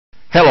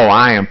Hello,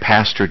 I am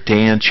Pastor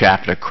Dan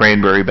Chaffin of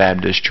Cranberry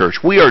Baptist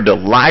Church. We are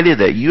delighted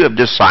that you have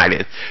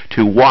decided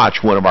to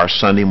watch one of our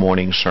Sunday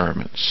morning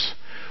sermons.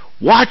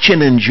 Watch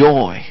and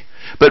enjoy,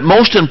 but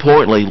most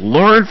importantly,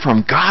 learn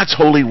from God's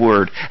holy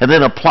word and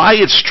then apply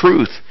its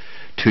truth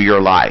to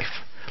your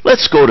life.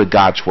 Let's go to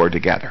God's word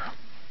together.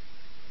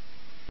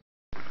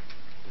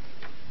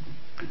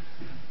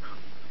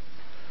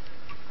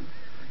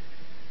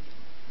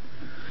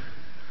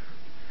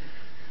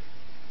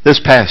 This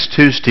past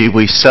Tuesday,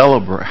 we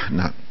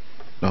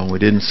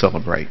didn't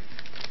celebrate.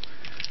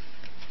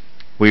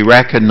 We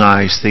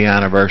recognized the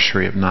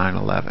anniversary of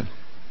 9/11.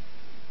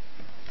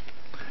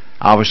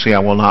 Obviously, I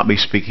will not be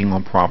speaking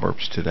on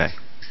Proverbs today.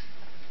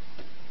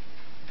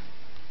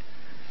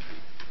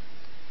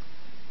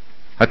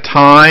 A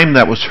time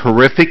that was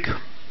horrific,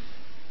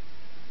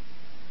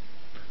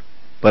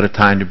 but a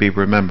time to be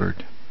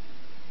remembered.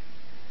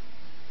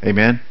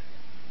 Amen?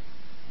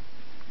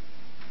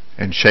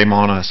 And shame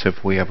on us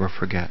if we ever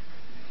forget.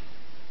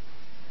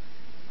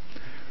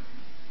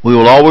 We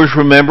will always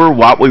remember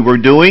what we were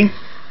doing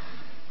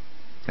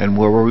and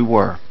where we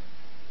were.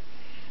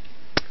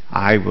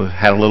 I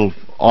had a little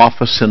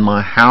office in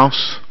my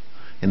house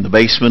in the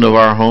basement of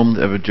our home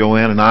of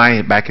Joanne and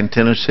I back in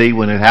Tennessee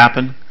when it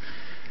happened.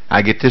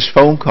 I get this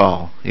phone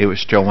call. It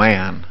was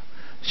Joanne.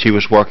 She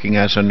was working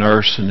as a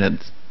nurse and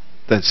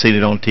had seen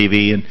it on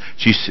TV, and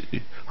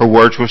her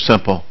words were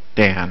simple: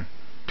 Dan,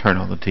 turn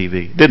on the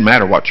TV. It didn't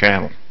matter what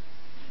channel,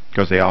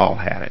 because they all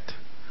had it.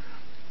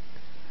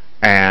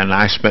 And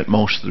I spent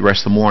most of the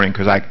rest of the morning,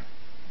 because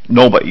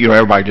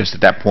everybody just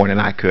at that point, and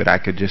I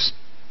could just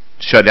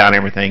shut down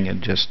everything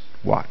and just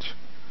watch.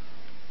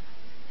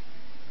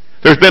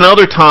 There's been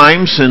other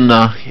times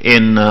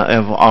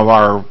of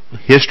our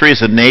history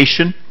as a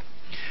nation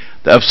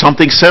of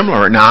something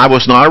similar. Now, I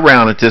was not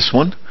around at this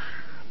one,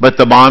 but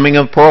the bombing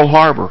of Pearl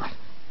Harbor.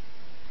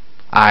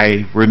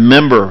 I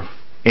remember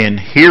in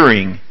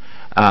hearing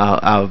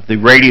of the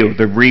radio,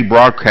 the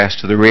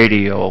rebroadcast of the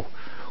radio,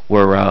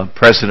 where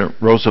President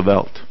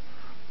Roosevelt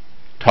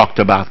talked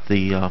about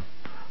the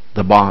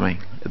bombing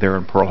there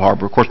in Pearl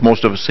Harbor. Of course,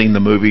 most of us seen the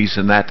movies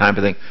and that type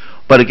of thing,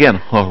 but again,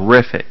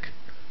 horrific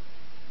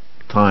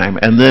time.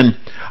 And then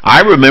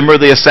I remember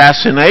the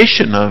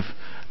assassination of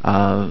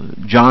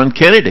John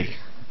Kennedy.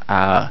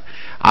 I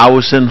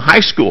was in high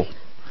school,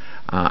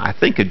 I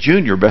think a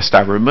junior, best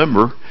I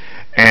remember.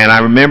 And I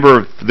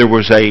remember there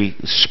was a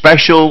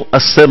special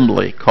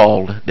assembly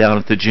called down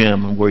at the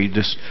gym where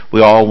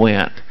we all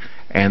went,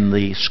 and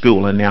the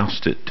school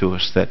announced it to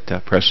us that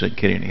President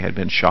Kennedy had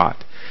been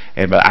shot.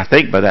 But I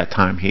think by that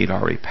time he had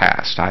already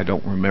passed. I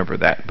don't remember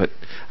that, but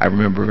I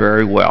remember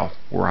very well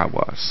where I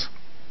was.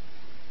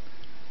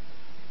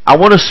 I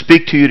want to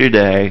speak to you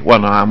today. Well,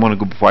 no, I want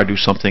to go before I do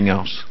something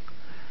else.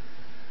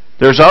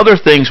 There's other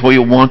things we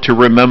want to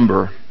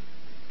remember.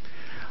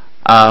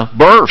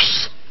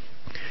 Births.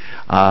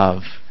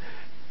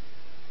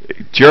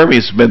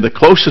 Jeremy's been the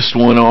closest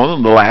one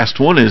on. The last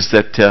one is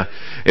that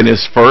in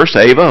his first,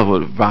 Ava,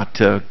 about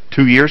 2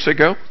 years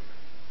ago.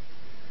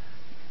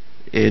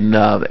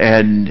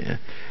 And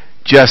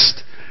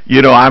just,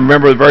 I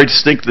remember very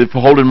distinctly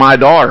holding my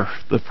daughter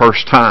the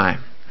first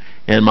time.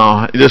 And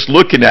just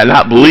looking at it,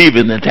 not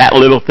believing that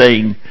little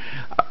thing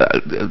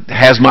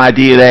has my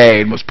DNA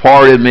and was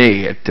part of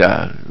me.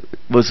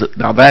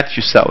 Now that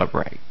you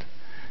celebrate.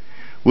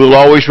 We'll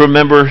always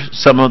remember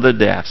some of the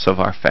deaths of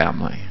our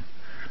family.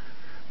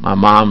 My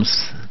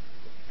mom's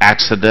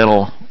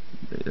accidental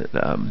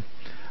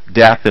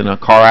death in a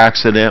car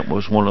accident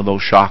was one of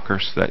those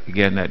shockers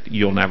that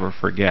you'll never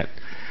forget.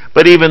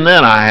 But even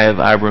then,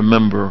 I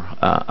remember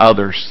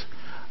others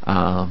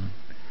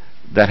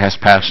that has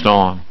passed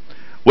on.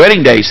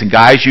 Wedding days, and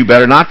guys, you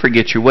better not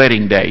forget your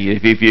wedding day.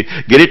 If you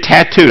get it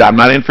tattooed, I'm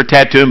not in for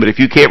tattooing, but if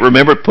you can't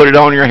remember it, put it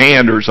on your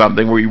hand or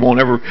something where you won't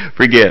ever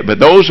forget. But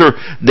those are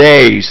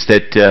days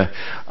that,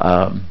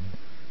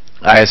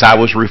 as I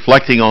was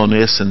reflecting on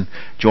this, and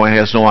Joanne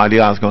has no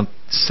idea I was going to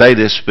say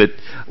this, but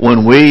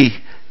when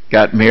we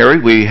got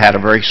married, we had a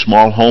very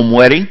small home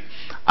wedding,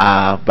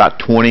 about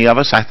 20 of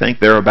us, I think,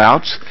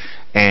 thereabouts,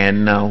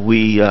 and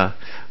her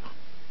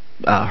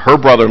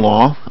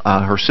brother-in-law,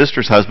 her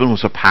sister's husband,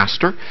 was a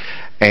pastor,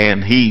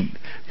 and he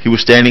was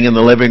standing in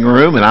the living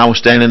room, and I was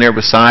standing there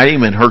beside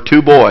him, and her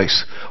two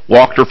boys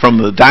walked her from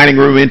the dining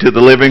room into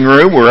the living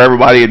room where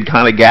everybody had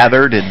kind of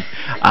gathered, and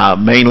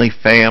mainly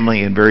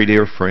family and very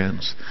dear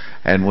friends.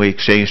 And we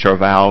exchanged our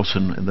vows,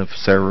 and the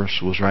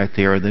service was right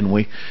there. And then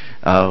we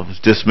was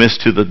dismissed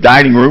to the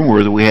dining room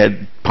where we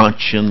had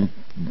punch and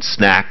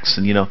snacks,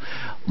 and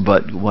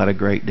but what a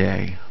great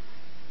day.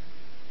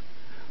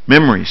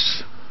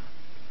 Memories.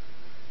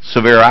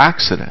 Severe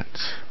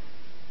accidents.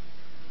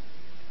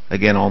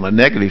 Again, on the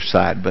negative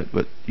side,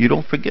 but you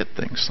don't forget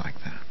things like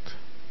that.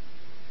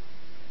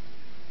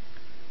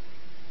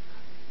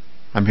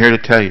 I'm here to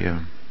tell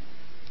you,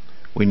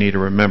 we need to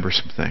remember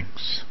some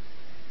things.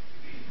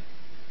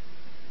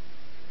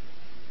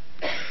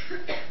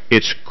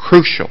 It's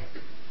crucial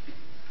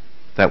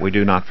that we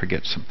do not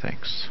forget some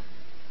things.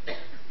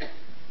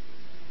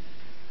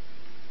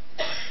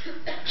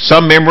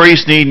 Some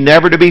memories need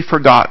never to be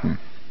forgotten.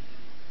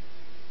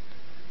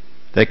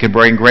 They can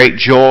bring great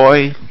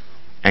joy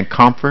and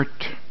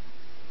comfort,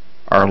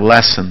 or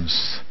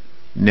lessons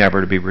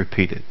never to be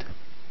repeated.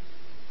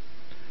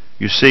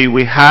 You see,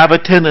 we have a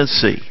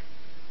tendency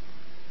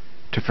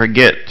to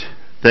forget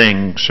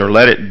things or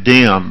let it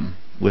dim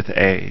with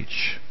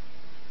age.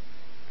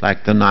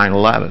 Like the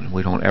 9/11,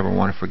 we don't ever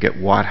want to forget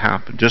what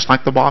happened. Just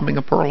like the bombing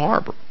of Pearl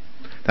Harbor.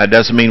 That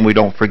doesn't mean we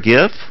don't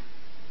forgive.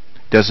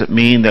 Doesn't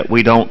mean that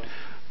we don't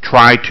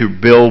try to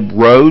build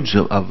roads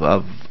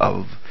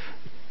of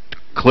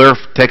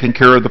taking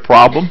care of the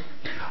problem.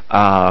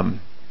 And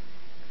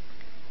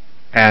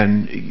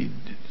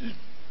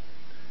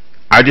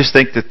I just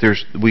think that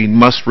we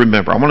must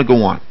remember. I want to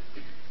go on.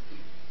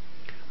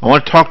 I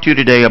want to talk to you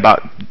today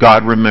about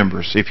God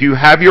remembers. If you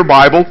have your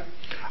Bible,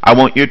 I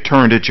want you to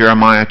turn to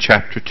Jeremiah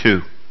chapter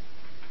 2.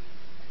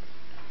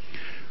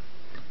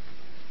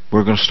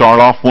 We're going to start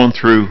off 1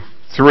 through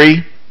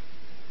 3.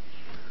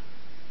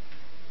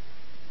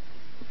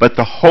 But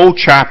the whole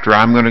chapter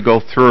I'm going to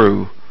go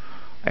through,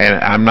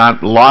 and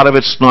a lot of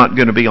it's not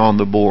going to be on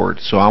the board.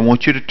 So I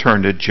want you to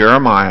turn to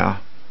Jeremiah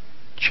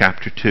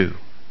chapter 2.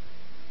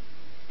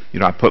 You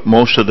know, I put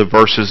most of the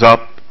verses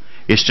up.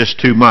 It's just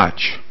too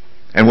much.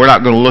 And we're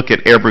not going to look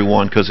at every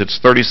one because it's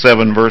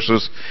 37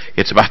 verses.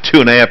 It's about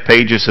 2.5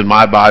 pages in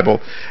my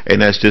Bible,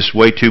 and that's just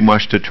way too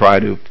much to try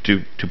to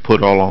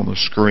put all on the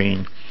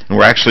screen. And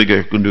we're actually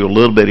going to do a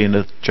little bit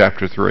into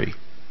chapter 3.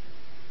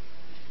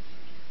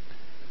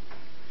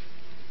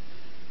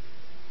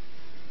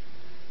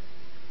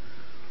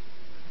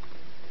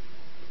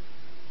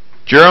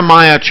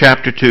 Jeremiah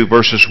chapter 2,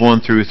 verses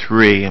 1 through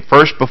 3. And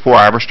first, before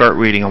I ever start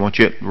reading, I want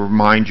to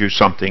remind you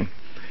something.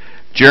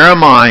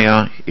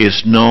 Jeremiah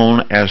is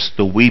known as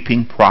the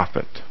weeping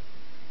prophet.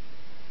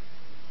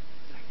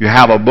 You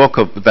have a book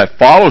that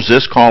follows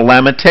this called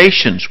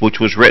Lamentations, which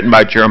was written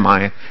by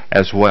Jeremiah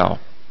as well.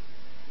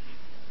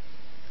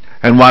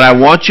 And what I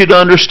want you to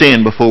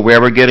understand before we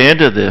ever get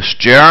into this,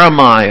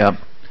 Jeremiah,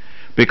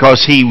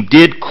 because he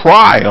did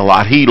cry a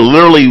lot, he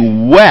literally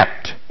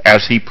wept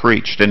as he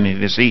preached and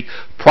as he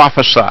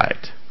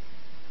prophesied,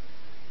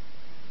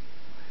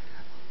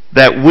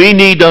 that we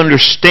need to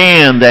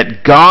understand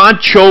that God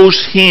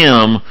chose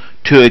him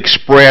to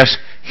express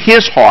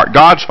his heart,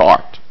 God's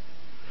heart.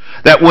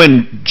 That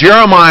when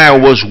Jeremiah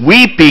was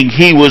weeping,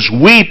 he was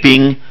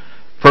weeping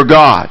for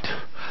God.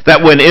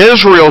 That when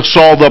Israel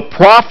saw the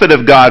prophet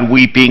of God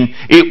weeping,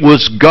 it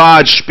was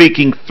God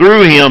speaking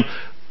through him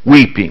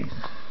weeping.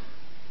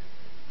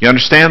 You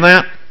understand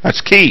that? That's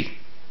key.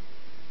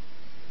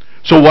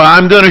 So what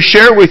I'm going to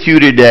share with you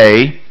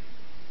today,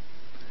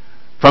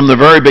 from the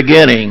very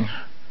beginning,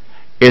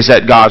 is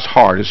that God's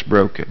heart is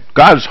broken.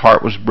 God's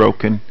heart was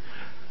broken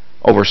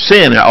over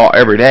sin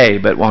every day,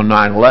 but on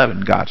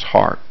 9/11, God's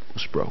heart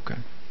was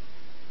broken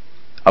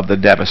of the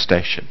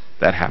devastation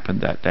that happened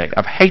that day,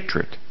 of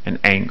hatred and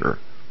anger.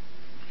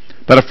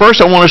 But at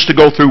first I want us to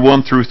go through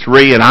 1 through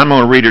 3, and I'm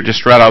going to read it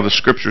just right out of the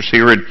scriptures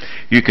here, and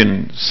you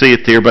can see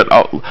it there. But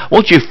I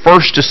want you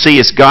first to see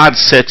as God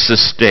sets the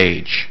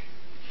stage.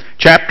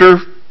 Chapter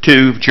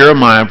 2,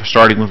 Jeremiah,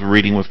 starting with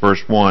reading with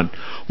verse 1.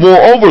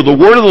 Moreover, the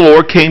word of the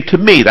Lord came to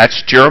me,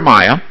 that's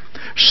Jeremiah,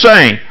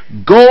 saying,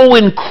 Go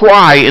and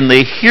cry in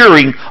the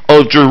hearing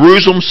of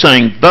Jerusalem,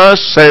 saying,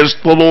 Thus says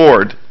the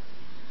Lord.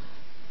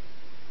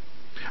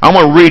 I'm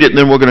going to read it, and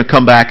then we're going to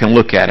come back and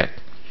look at it.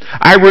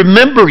 I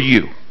remember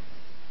you.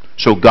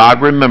 So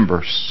God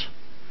remembers.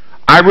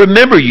 I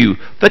remember you,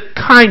 the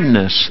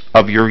kindness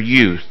of your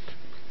youth,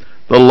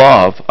 the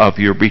love of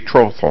your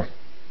betrothal.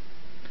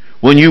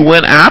 When you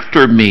went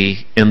after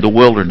me in the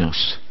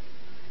wilderness,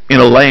 in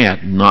a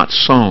land not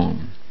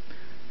sown.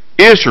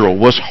 Israel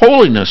was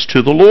holiness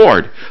to the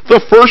Lord, the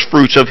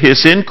firstfruits of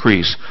his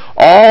increase.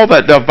 All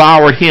that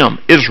devour him,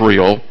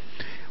 Israel,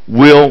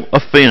 will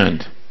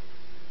offend.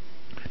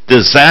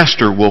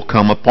 Disaster will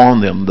come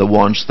upon them, the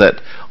ones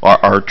that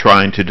are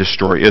trying to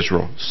destroy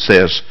Israel,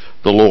 says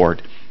the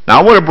Lord. Now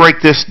I want to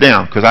break this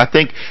down because I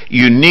think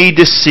you need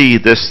to see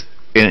this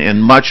in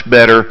much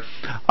better.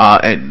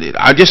 And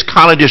I just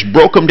kind of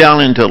broke them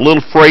down into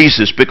little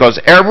phrases because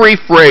every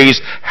phrase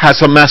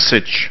has a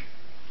message.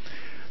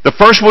 The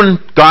first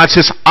one, God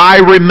says, I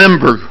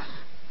remember.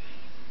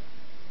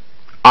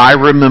 I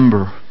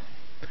remember.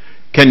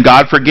 Can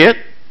God forget?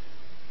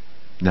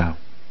 No.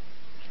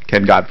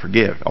 Can God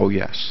forgive? Oh,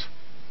 yes.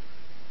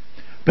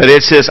 But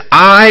it says,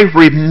 I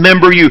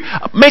remember you.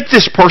 Make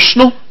this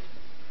personal.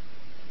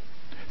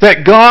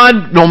 That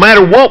God, no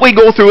matter what we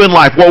go through in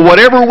life, well,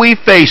 whatever we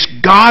face,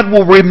 God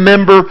will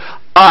remember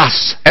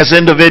us as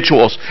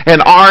individuals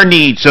and our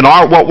needs and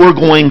what we're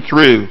going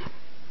through.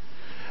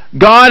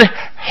 God's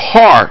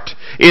heart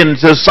and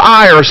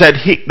desires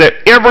that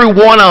every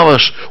one of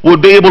us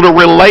would be able to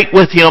relate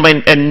with him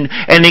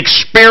and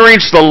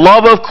experience the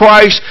love of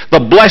Christ, the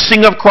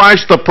blessing of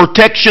Christ, the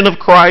protection of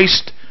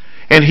Christ.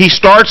 And he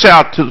starts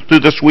out through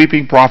this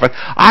weeping prophet,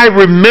 I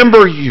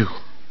remember you.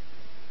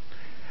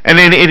 And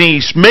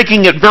he's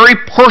making it very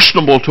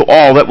personable to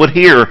all that would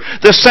hear.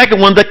 The second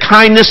one, the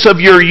kindness of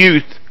your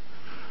youth.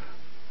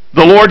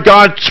 The Lord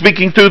God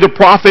speaking through the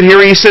prophet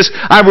here, He says,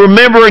 I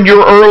remember in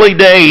your early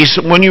days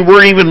when you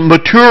weren't even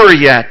mature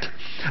yet,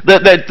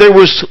 that there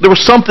was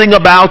something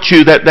about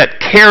you that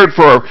cared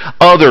for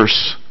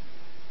others.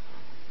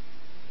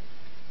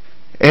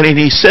 And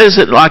He says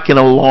it like in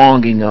a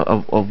longing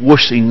of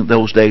wishing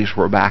those days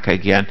were back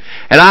again.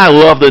 And I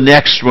love the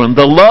next one,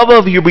 the love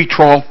of your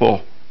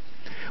betrothal.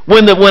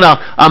 When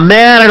a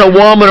man and a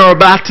woman are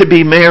about to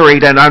be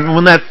married, and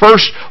when that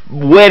first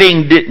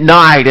wedding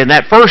night and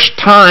that first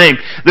time,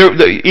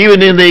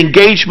 even in the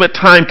engagement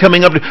time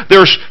coming up,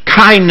 there's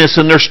kindness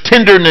and there's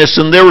tenderness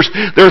and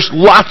there's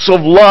lots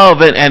of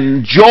love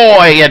and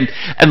joy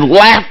and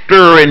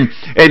laughter,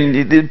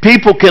 and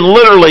people can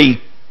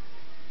literally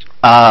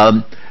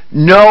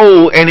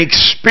know and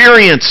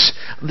experience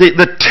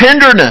the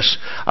tenderness.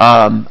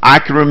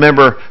 I can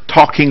remember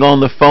talking on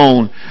the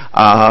phone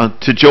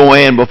to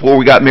Joanne before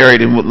we got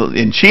married,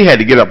 and she had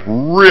to get up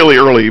really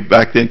early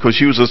back then because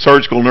she was a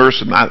surgical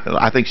nurse, and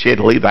I think she had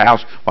to leave the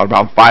house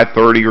about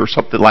 5:30 or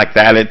something like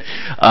that,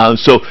 and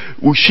so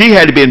she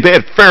had to be in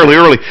bed fairly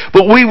early.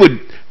 But we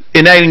would,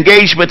 in that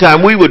engagement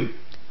time, we would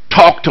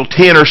talk till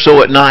 10 or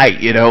so at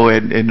night,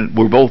 and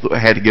we both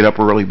had to get up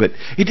early, but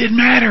it didn't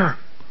matter.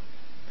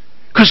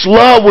 Because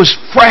love was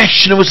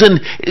fresh, and it was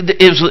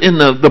in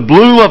the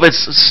bloom of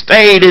its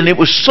state, and it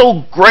was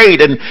so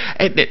great.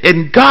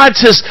 And God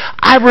says,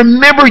 I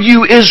remember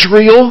you,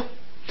 Israel.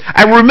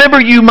 I remember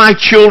you, my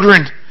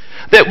children.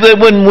 That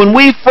when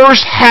we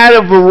first had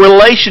a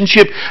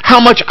relationship,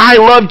 how much I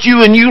loved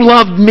you and you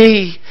loved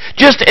me.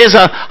 Just as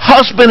a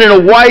husband and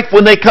a wife,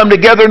 when they come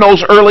together in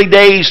those early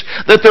days,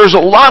 that there's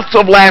lots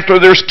of laughter,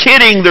 there's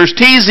kidding, there's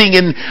teasing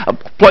and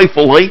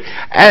playfully,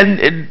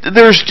 and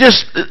there's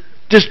just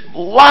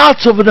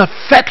lots of an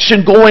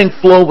affection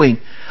flowing.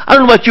 I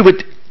don't know about you,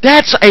 but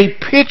that's a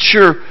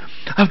picture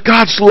of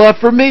God's love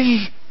for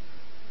me.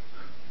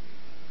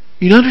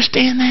 You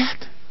understand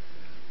that?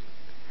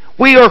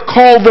 We are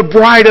called the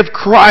bride of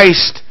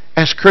Christ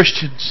as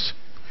Christians.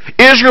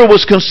 Israel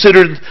was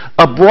considered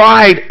a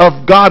bride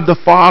of God the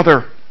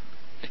Father.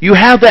 You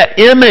have that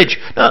image,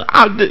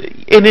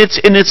 and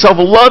it's of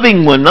a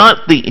loving one,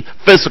 not the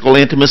physical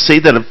intimacy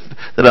that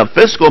a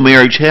physical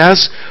marriage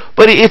has,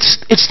 but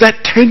it's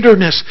that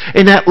tenderness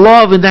and that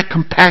love and that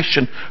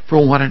compassion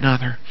for one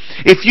another.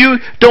 If you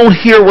don't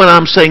hear what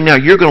I'm saying now,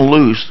 you're going to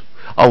lose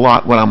a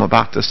lot what I'm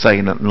about to say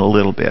in a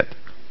little bit.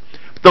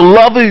 The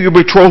love of your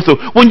betrothal,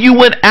 when you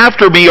went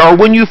after me, or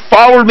when you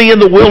followed me in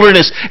the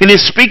wilderness, and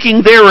is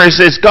speaking there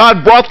as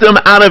God brought them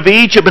out of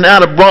Egypt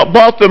and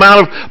brought them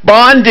out of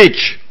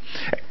bondage.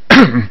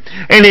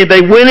 And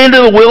they went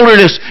into the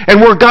wilderness, and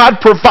where God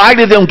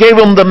provided them, gave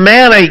them the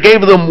manna, He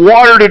gave them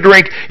water to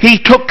drink, He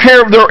took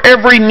care of their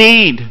every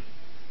need.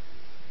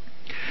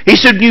 He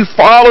said, you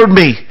followed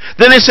me.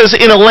 Then it says,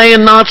 in a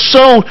land not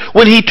sown,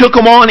 when He took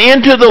them on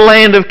into the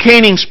land of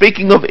Canaan,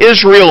 speaking of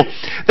Israel,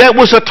 that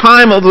was a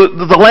time of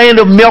the land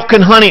of milk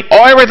and honey.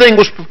 Everything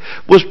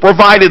was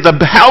provided.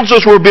 The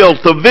houses were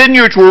built. The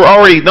vineyards were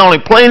already not only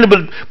planted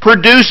but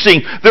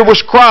producing. There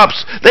was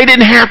crops. They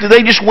didn't have to.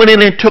 They just went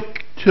in and took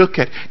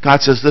it.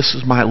 God says, this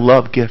is my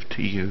love gift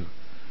to you.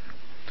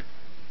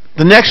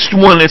 The next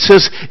one, it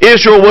says,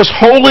 Israel was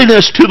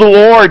holiness to the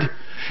Lord.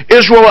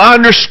 Israel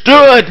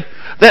understood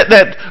that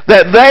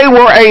they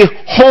were a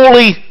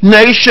holy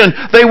nation.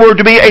 They were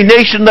to be a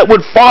nation that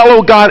would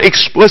follow God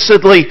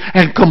explicitly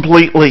and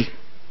completely.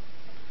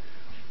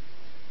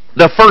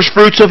 The first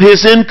fruits of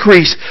His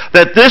increase.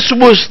 That this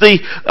was the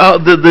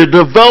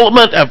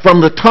development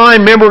from the time,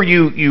 remember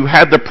you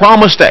had the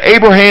promise to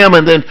Abraham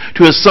and then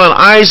to his son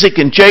Isaac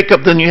and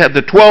Jacob, then you had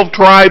the 12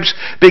 tribes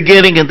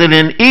beginning, and then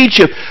in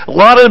Egypt, a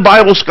lot of the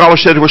Bible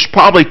scholars said there was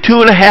probably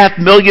 2.5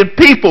 million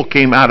people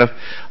came out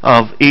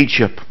of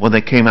Egypt when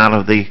they came out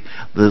of the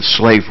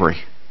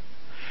slavery.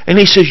 And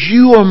He says,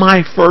 you are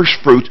my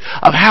first fruits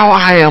of how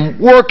I am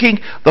working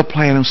the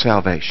plan of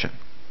salvation.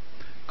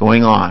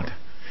 Going on.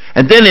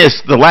 And then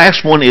the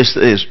last one is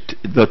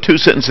the two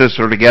sentences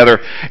are together,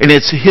 and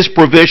it's His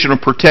provision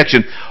of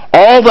protection.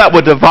 All that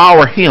would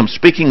devour him,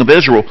 speaking of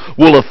Israel,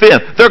 will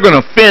offend. They're going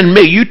to offend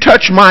me. You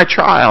touch my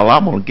child,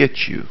 I'm going to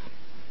get you.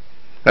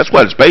 That's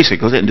what it's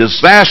basically. And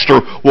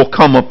disaster will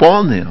come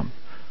upon them,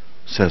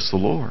 says the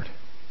Lord.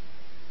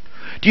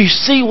 Do you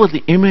see what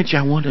the image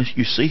I want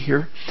you to see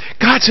here?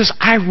 God says,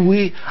 I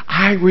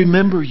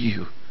remember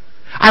you.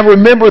 I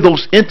remember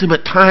those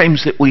intimate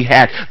times that we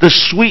had, the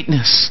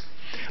sweetness.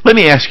 Let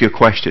me ask you a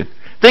question.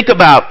 Think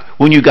about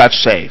when you got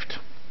saved.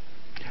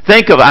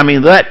 Think of,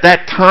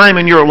 that time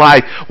in your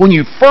life when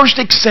you first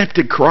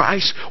accepted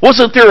Christ.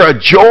 Wasn't there a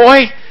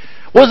joy?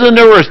 Wasn't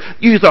there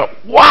you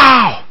thought,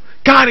 wow,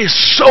 God is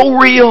so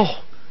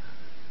real.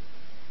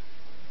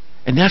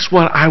 And that's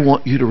what I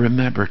want you to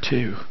remember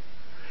too.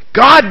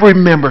 God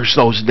remembers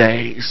those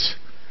days.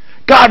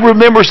 God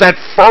remembers that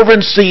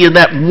fervency and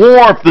that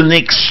warmth and the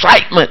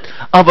excitement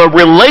of a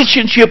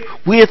relationship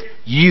with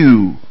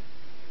you.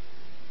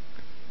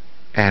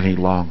 And He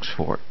longs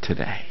for it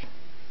today.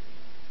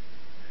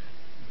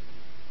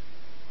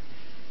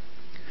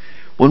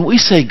 When we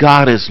say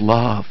God is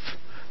love,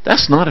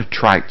 that's not a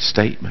trite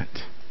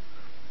statement.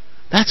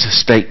 That's a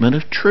statement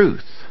of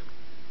truth.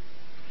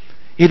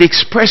 It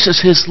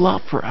expresses His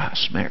love for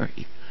us,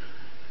 Mary.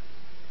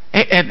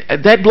 And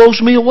that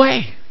blows me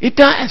away. It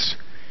does.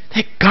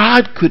 That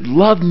God could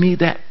love me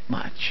that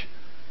much.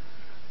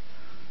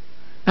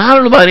 Now, I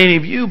don't know about any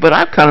of you, but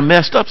I've kind of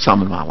messed up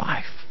some in my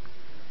life.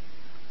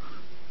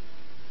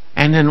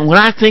 And then when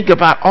I think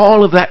about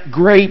all of that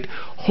great,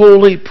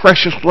 holy,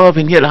 precious love,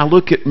 and yet I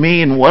look at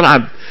me and what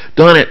I've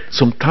done at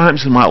some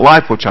times in my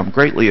life, which I'm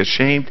greatly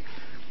ashamed,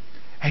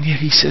 and yet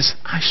He says,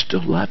 I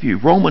still love you.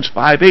 Romans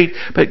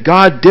 5:8, but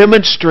God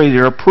demonstrated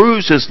or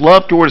proves His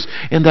love towards us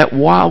in that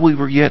while we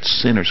were yet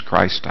sinners,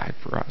 Christ died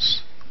for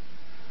us.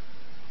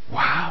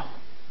 Wow.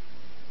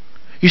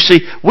 You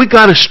see, we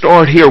got to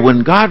start here.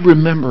 When God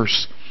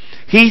remembers,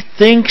 He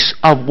thinks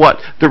of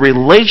what? The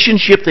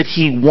relationship that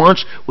He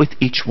wants with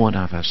each one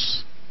of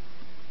us.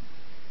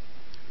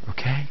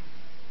 Okay?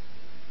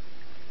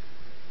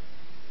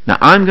 Now,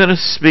 I'm going to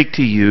speak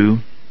to you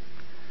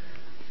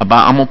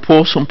about, I'm going to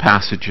pull some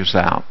passages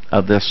out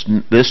of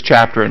this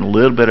chapter and a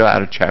little bit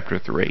out of chapter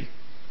 3.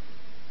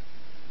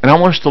 And I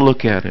want us to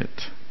look at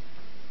it.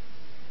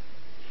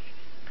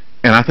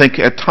 And I think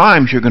at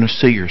times you're going to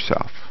see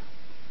yourself.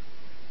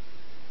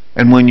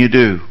 And when you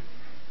do,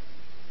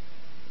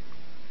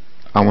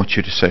 I want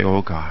you to say,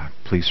 oh God,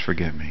 please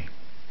forgive me.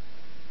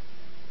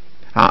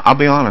 I'll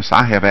be honest,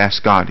 I have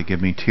asked God to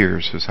give me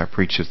tears as I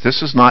preach this.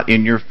 This is not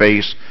in your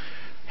face,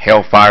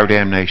 hellfire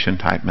damnation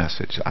type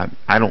message.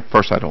 I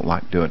don't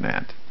like doing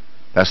that.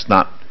 That's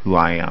not who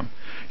I am.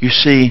 You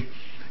see,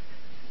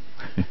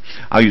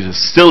 I'll use a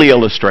silly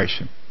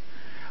illustration.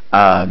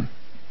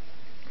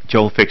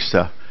 Joe fixed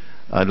a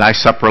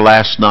nice supper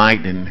last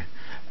night, and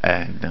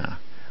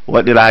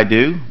what did I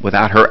do?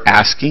 Without her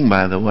asking,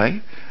 by the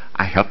way,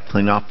 I helped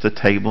clean off the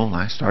table, and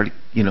I started,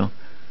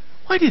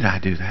 why did I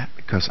do that?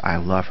 Because I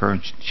love her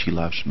and she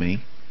loves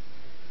me.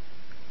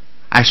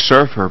 I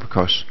serve her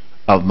because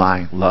of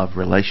my love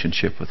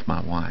relationship with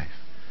my wife.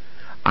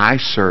 I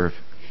serve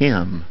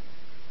Him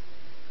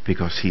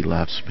because He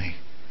loves me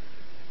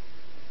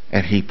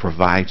and He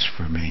provides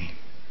for me.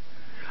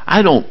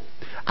 I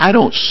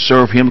don't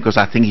serve Him because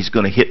I think He's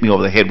going to hit me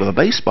over the head with a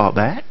baseball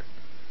bat.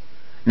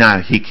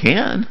 Now, He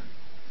can,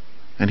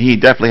 and He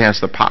definitely has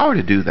the power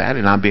to do that,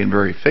 and I'm being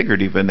very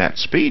figurative in that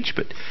speech,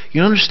 but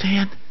you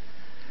understand?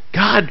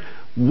 God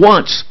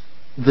wants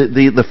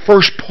the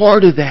first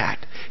part of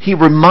that. He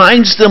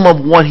reminds them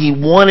of what He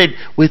wanted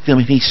with them,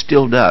 and He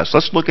still does.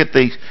 Let's look at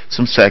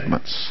some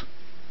segments.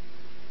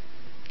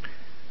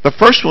 The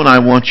first one I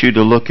want you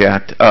to look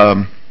at,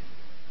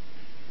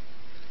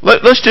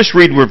 let's just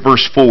read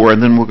verse 4,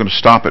 and then we're going to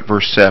stop at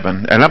verse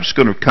 7. And I'm just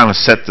going to kind of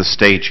set the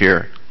stage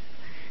here.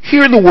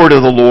 Hear the word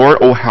of the Lord,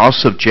 O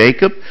house of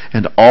Jacob,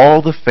 and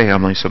all the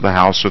families of the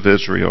house of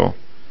Israel.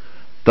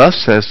 Thus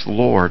says the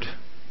Lord,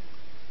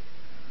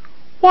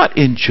 what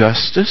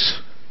injustice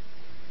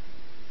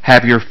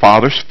have your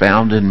fathers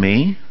found in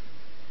me,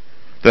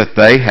 that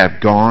they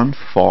have gone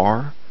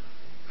far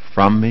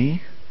from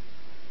me?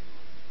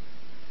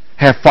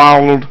 Have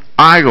followed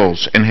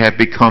idols and have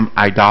become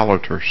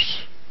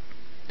idolaters.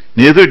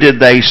 Neither did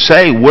they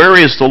say, where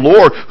is the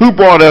Lord, who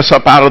brought us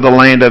up out of the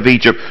land of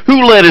Egypt,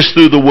 who led us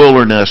through the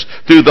wilderness,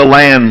 through the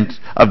land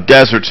of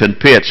deserts and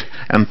pits,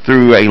 and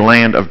through a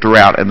land of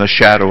drought and the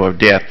shadow of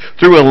death,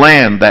 through a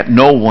land that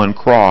no one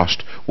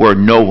crossed, where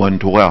no one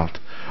dwelt.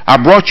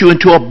 I brought you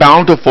into a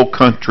bountiful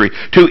country,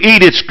 to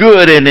eat its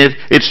good and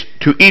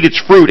to eat its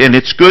fruit and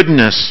its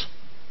goodness.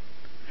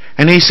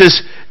 And He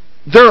says,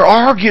 they're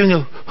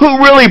arguing, who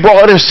really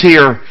brought us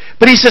here?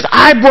 But He says,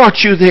 I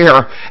brought you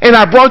there, and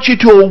I brought you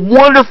to a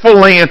wonderful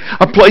land,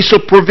 a place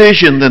of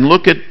provision. Then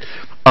look at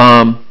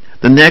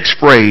the next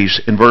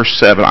phrase in verse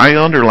 7. I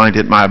underlined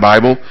it in my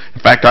Bible.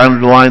 In fact, I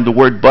underlined the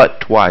word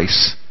but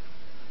twice.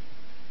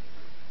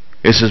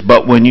 It says,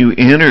 but when you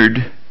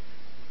entered,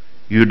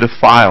 you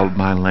defiled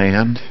my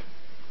land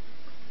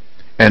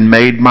and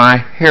made my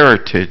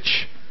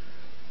heritage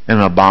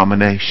an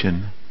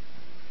abomination.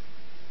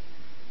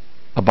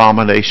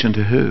 Abomination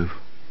to who?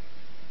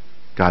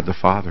 God the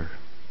Father.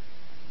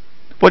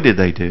 What did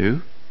they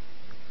do?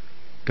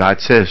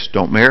 God says,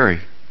 don't marry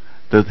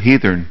the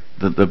heathen,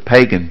 the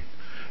pagan.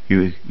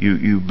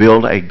 You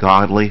build a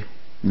godly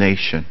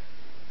nation.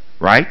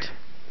 Right?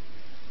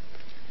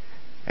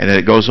 And then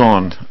it goes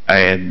on.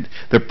 And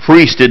the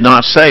priest did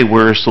not say,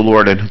 where is the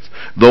Lord? And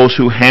those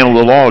who handle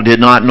the law did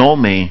not know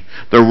me.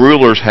 The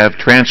rulers have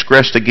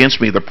transgressed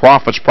against me. The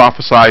prophets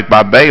prophesied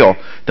by Baal.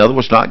 In other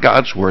words, not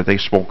God's word. They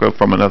spoke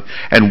from another.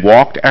 And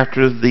walked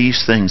after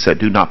these things that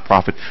do not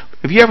profit.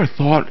 Have you ever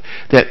thought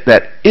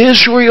that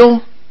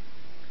Israel,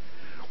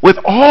 with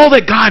all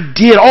that God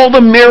did, all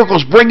the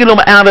miracles, bringing them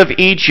out of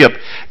Egypt,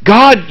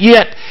 God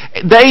yet,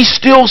 they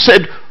still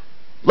said,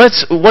 what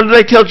did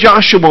they tell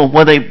Joshua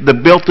when they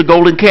built the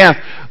golden calf?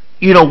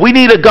 We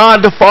need a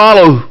God to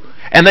follow.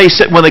 And they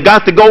said, when they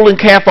got the golden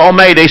calf all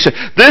made, they said,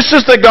 this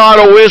is the God,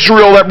 O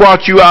Israel, that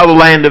brought you out of the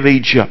land of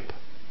Egypt.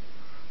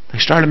 They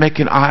started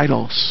making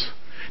idols.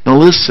 Now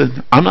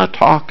listen, I'm not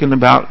talking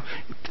about,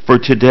 for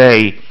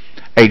today,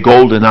 a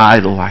golden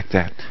idol like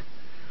that.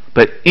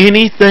 But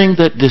anything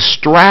that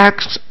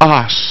distracts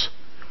us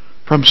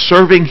from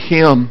serving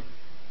Him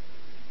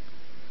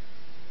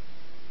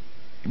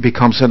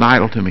becomes an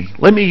idol to me.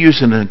 Let me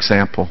use an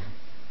example.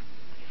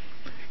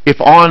 If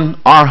on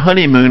our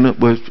honeymoon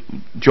with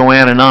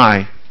Joanne and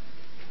I,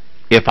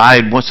 if I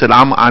had once said,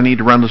 I need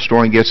to run to the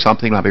store and get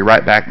something, I'll be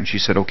right back, and she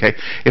said, okay.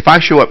 If I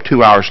show up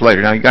 2 hours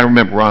later, now you got to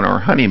remember we're on our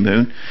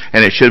honeymoon,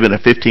 and it should have been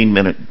a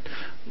 15-minute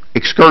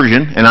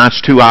excursion, and now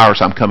it's 2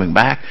 hours, I'm coming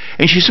back.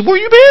 And she said, where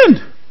you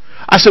been?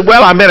 I said,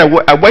 well, I met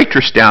a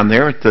waitress down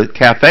there at the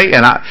cafe,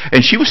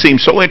 and she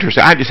seemed so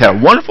interested. I just had a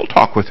wonderful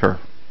talk with her.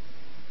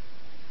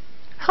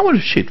 How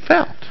would she have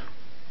felt?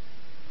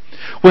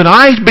 When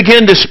I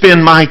begin to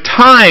spend my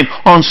time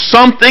on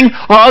something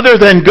other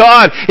than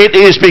God, it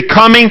is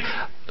becoming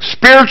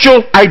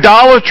spiritual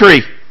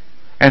idolatry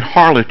and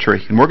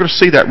harlotry. And we're going to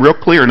see that real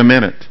clear in a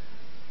minute.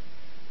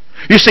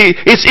 You see,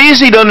 it's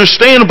easy to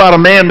understand about a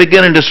man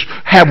beginning to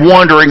have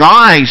wandering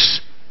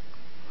eyes.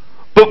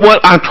 But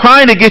what I'm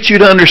trying to get you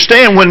to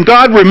understand, when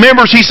God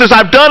remembers, He says,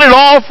 I've done it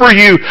all for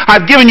you.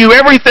 I've given you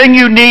everything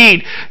you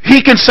need.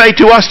 He can say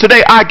to us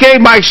today, I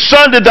gave my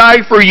Son to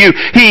die for you.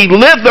 He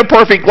lived the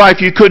perfect life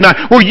you could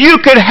not. Where you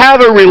could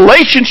have a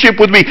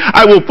relationship with me.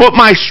 I will put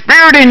my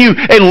Spirit in you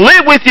and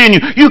live within you.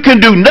 You can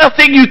do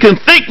nothing. You can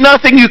think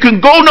nothing. You can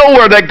go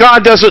nowhere that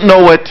God doesn't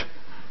know it.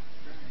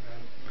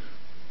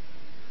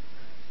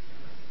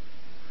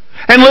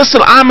 And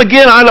listen, I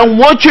don't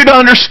want you to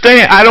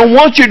understand. I don't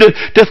want you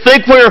to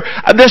think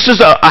this is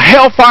a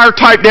hellfire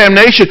type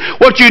damnation.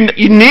 What you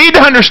need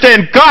to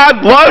understand,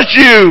 God loves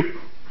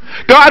you.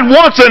 God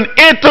wants an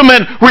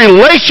intimate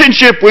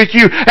relationship with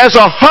you. As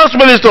a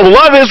husband is to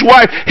love his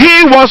wife,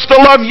 He wants to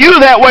love you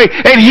that way.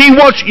 And He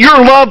wants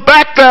your love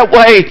back that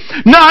way.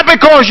 Not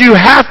because you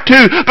have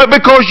to, but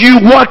because you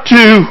want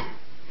to.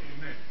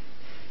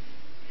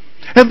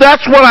 And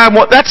that's what I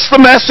want. That's the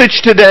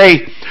message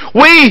today.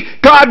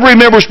 God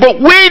remembers, but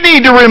we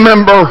need to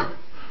remember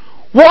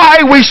why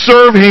we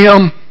serve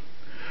Him.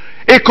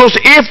 Because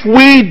if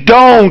we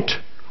don't,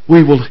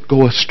 we will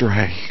go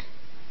astray.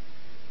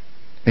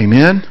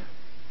 Amen?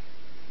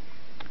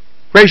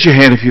 Raise your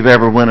hand if you've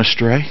ever went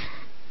astray.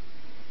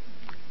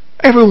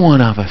 Every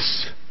one of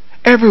us.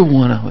 Every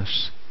one of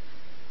us.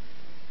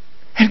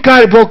 And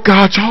God, it broke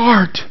God's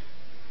heart.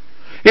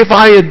 If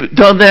I had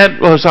done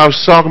that, as I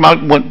was talking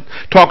about,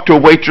 talked to a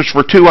waitress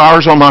for 2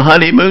 hours on my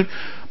honeymoon,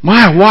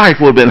 my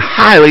wife would have been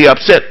highly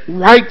upset,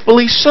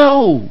 rightfully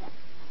so.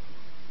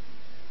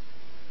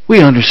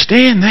 We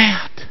understand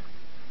that.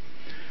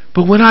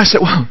 But when I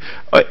said, well,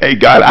 hey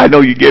God, I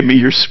know you gave me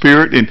your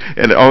Spirit, and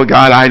oh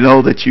God, I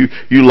know that you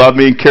love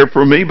me and care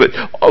for me, but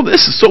oh,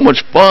 this is so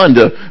much fun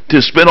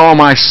to spend all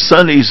my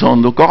Sundays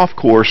on the golf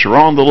course or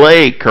on the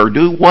lake or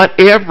do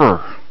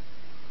whatever.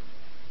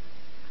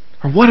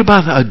 Or what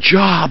about a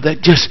job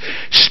that just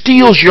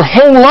steals your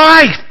whole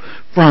life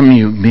from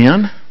you,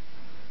 men?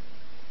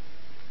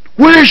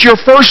 Where's your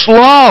first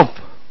love?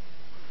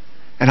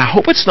 And I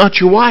hope it's not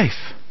your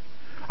wife.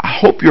 I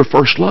hope your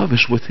first love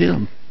is with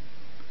Him.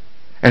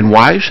 And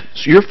wives,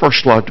 it's your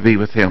first love to be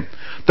with Him.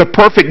 The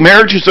perfect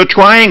marriage is a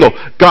triangle.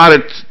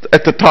 God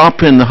at the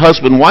top and the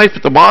husband and wife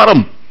at the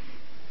bottom.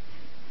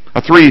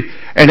 A three.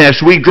 And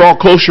as we draw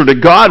closer to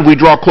God, we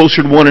draw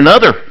closer to one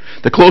another.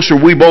 The closer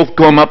we both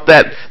come up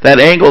that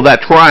angle,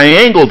 that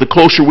triangle, the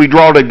closer we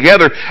draw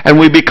together and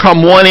we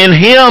become one in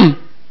Him.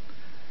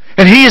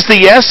 And He is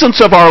the essence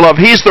of our love.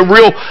 He's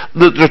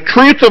the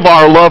truth of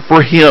our love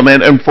for Him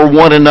and for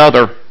one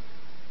another.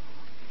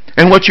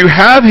 And what you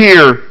have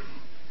here,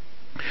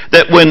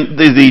 that when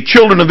the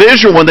children of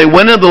Israel, when they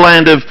went into the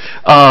land of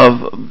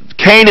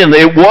Canaan,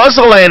 it was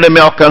a land of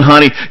milk and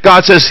honey.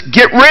 God says,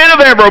 get rid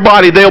of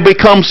everybody. They'll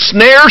become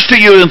snares to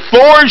you and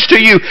thorns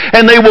to you,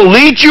 and they will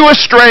lead you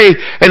astray.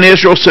 And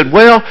Israel said,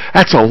 well,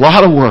 that's a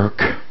lot of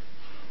work.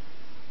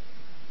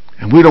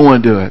 And we don't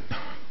want to do it.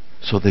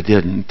 So they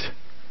didn't.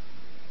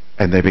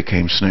 And they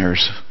became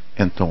snares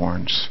and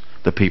thorns,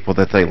 the people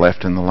that they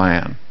left in the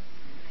land.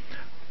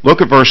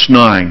 Look at verse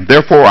 9.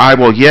 Therefore I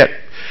will yet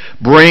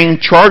bring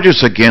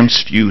charges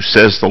against you,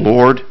 says the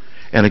Lord,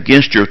 and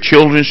against your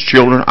children's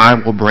children I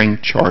will bring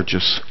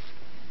charges.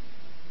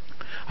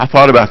 I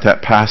thought about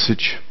that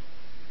passage.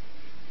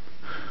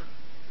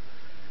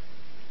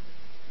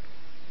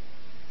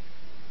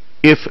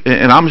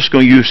 And I'm just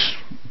going to use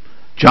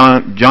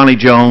Johnny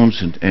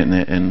Jones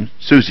and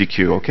Susie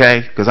Q,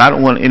 okay? Because I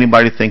don't want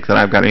anybody to think that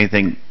I've got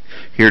anything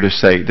here to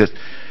say.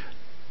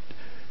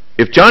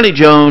 If Johnny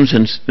Jones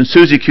and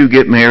Susie Q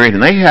get married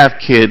and they have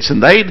kids,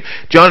 and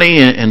Johnny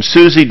and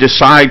Susie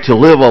decide to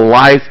live a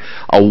life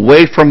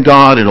away from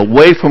God and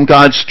away from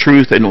God's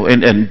truth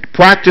and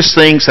practice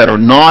things that are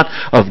not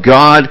of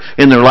God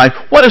in their life,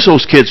 what is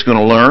those kids going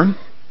to learn?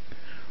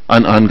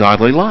 An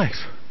ungodly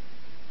life.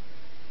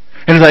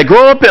 And if they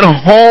grow up in a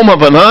home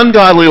of an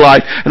ungodly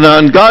life, an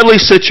ungodly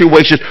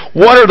situation,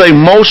 what are they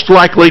most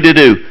likely to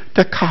do?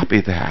 To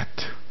copy that.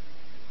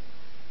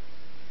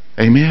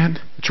 Amen?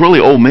 It's really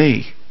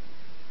me.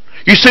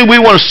 You see, we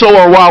want to sow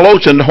our wild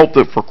oats and hope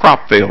that for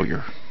crop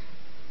failure.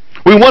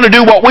 We want to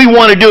do what we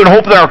want to do and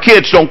hope that our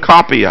kids don't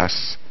copy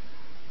us.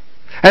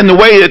 And the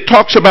way it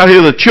talks about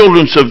here, the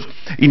children's of,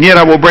 and yet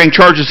I will bring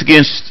charges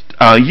against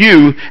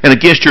you and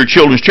against your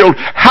children's children.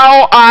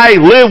 How I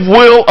live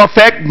will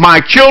affect my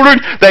children.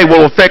 They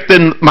will affect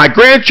then my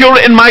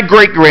grandchildren and my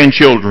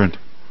great-grandchildren.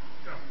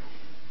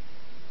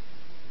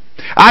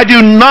 I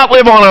do not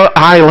live on an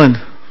island.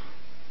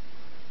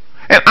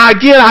 And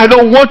again, I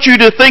don't want you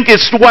to think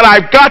it's what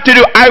I've got to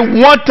do. I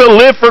want to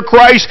live for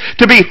Christ,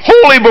 to be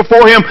holy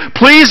before Him,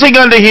 pleasing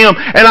unto Him,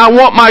 and I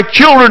want my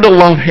children to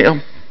love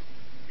Him.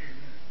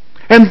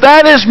 And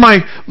that is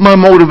my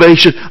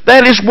motivation.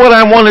 That is what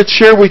I want to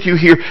share with you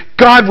here.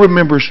 God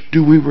remembers.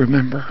 Do we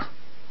remember?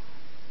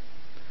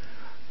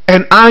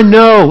 And I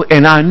know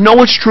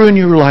it's true in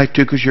your life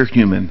too, because you're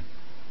human.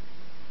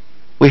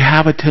 We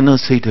have a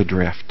tendency to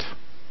drift.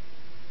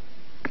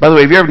 By the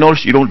way, have you ever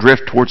noticed you don't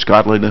drift towards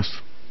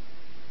godliness?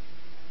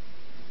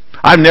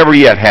 I've never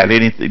yet had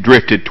anything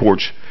drifted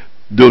towards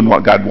doing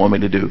what God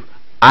wanted me to do.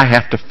 I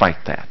have to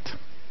fight that.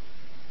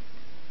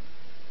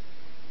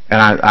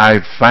 And I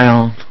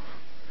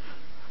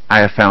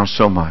have found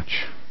so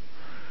much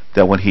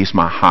that when He's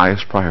my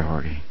highest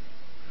priority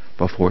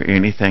before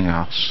anything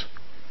else,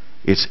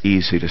 it's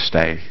easy to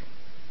stay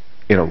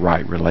in a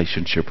right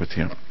relationship with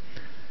Him.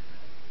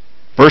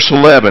 Verse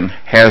 11,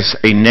 has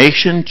a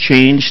nation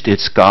changed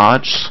its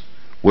gods,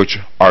 which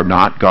are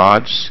not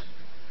gods?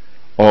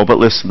 Oh, but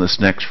listen to this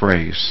next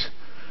phrase.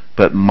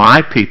 But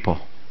my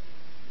people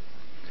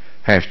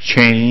have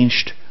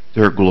changed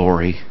their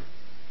glory.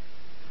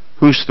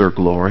 Who's their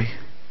glory?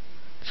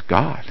 It's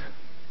God.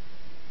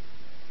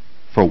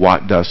 For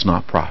what does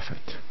not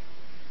profit.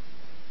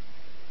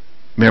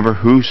 Remember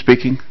who's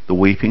speaking? The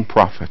weeping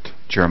prophet,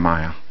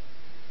 Jeremiah.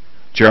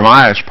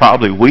 Jeremiah is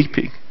probably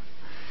weeping.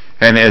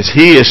 And as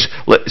he is,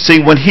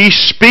 see, when he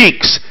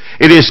speaks,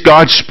 it is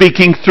God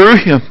speaking through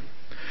him.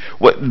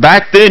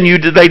 Back then,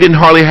 they didn't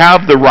hardly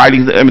have the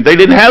writing. I mean, they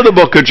didn't have the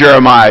book of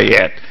Jeremiah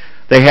yet.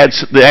 They had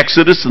the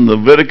Exodus and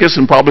Leviticus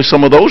and probably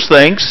some of those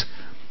things.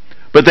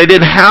 But they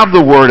didn't have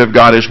the Word of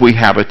God as we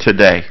have it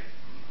today.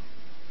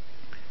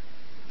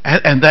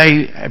 And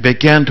they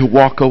began to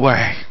walk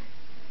away.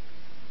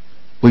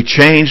 We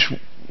changed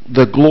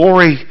the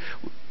glory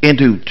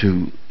into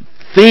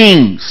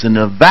things and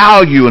the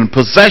value and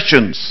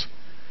possessions.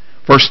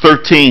 Verse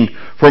 13,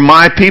 for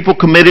my people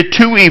committed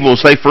two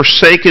evils. They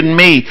forsaken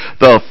me,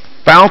 the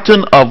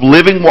fountain of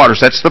living waters.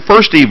 That's the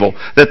first evil.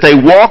 That they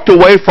walked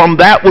away from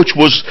that which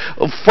was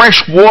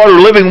fresh water.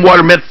 Living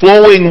water meant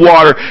flowing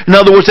water. In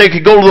other words, they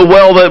could go to the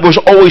well that was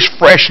always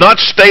fresh, not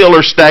stale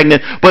or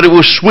stagnant, but it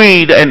was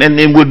sweet and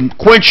it would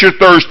quench your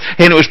thirst,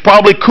 and it was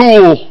probably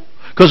cool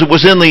because it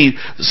was in the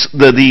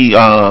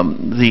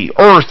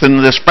earth,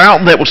 and this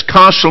fountain that was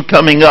constantly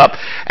coming up,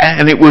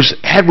 and it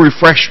had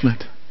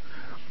refreshment.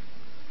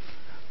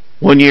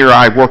 One year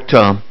I worked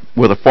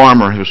with a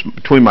farmer. It was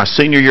between my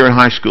senior year in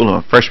high school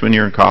and my freshman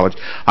year in college.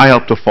 I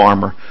helped a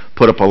farmer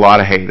put up a lot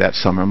of hay that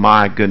summer.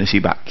 My goodness, he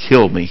about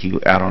killed me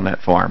out on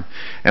that farm.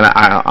 And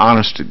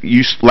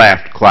you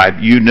laughed,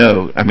 Clyde. You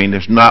know, I mean,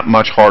 there's not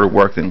much harder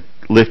work than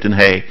lifting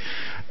hay.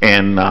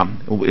 And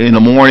in the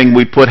morning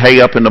we put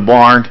hay up in the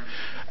barn,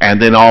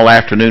 and then all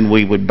afternoon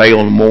we would bale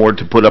and moor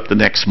to put up the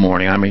next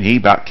morning. I mean, he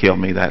about killed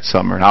me that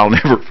summer, and I'll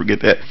never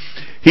forget that.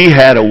 He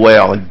had a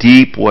well, a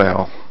deep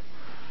well.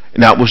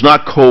 Now, it was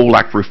not cold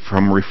like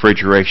from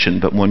refrigeration,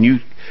 but when you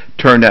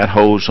turned that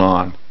hose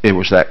on, it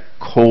was that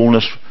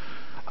coldness.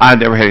 I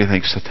never had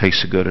anything that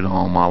tasted good in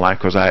all my life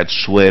because I had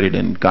sweated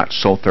and got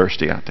so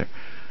thirsty out there.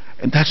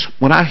 And that's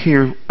when I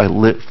hear a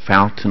lit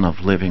fountain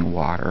of living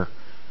water,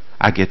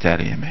 I get that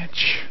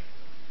image.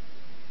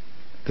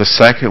 The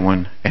second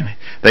one, and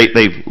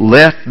they've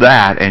left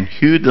that and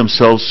hewed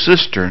themselves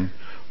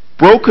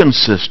broken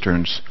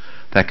cisterns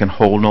that can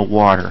hold no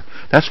water.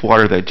 That's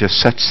water that just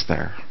sits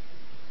there.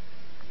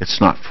 It's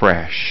not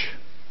fresh.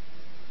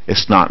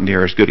 It's not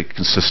near as good. It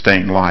can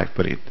sustain life,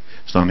 but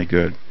it's not any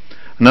good.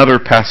 Another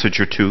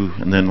passage or two,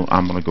 and then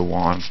I'm going to go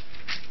on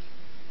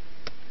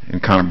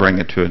and kind of bring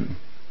it to it.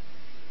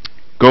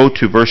 Go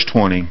to verse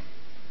 20.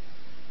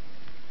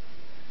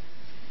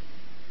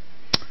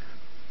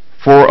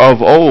 For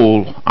of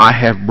old I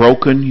have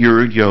broken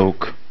your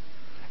yoke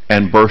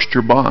and burst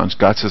your bonds.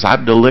 God says,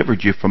 I've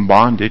delivered you from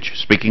bondage,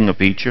 speaking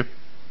of Egypt.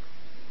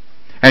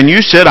 And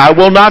you said, I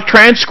will not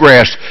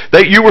transgress.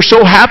 That you were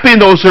so happy in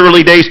those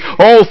early days.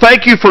 Oh,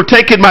 thank you for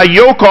taking my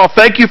yoke off.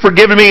 Thank you for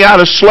giving me out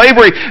of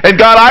slavery. And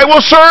God, I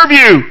will serve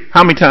you.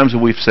 How many times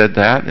have we said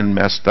that and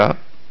messed up?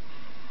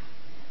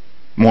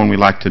 More than we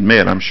like to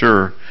admit, I'm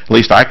sure. At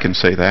least I can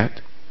say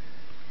that.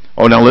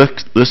 Oh, now listen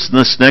to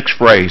this next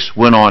phrase.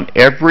 When on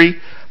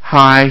every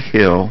high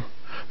hill,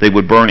 they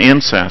would burn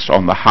incense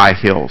on the high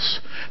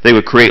hills. They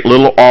would create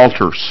little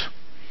altars.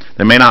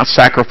 They may not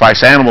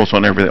sacrifice animals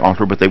on every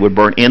altar, but they would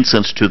burn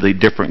incense to the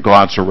different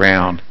gods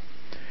around.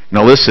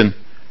 Now listen,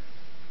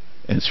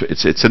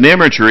 it's an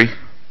imagery.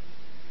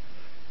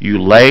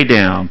 You lay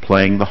down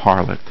playing the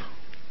harlot.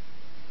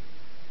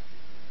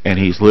 And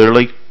he's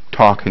literally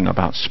talking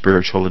about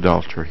spiritual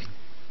adultery.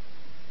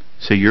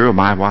 See, you're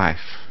my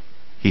wife,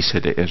 he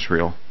said to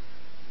Israel.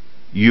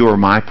 You are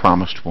my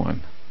promised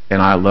one.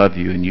 and I love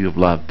you, and you have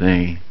loved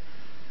me.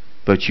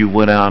 But you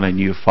went out and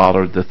you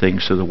followed the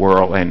things of the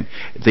world, and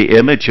the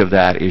image of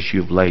that is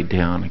you've laid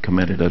down and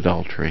committed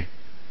adultery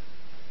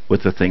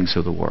with the things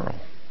of the world.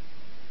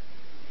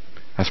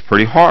 That's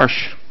pretty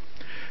harsh.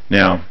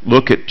 Now,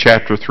 look at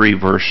chapter 3,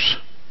 verse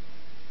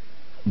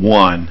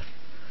 1,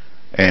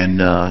 and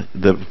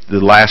the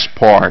last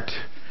part.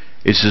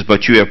 It says,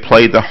 but you have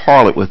played the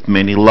harlot with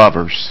many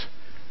lovers.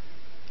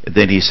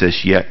 Then he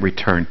says, yet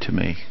return to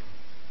me.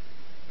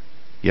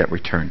 Yet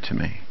return to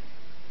me.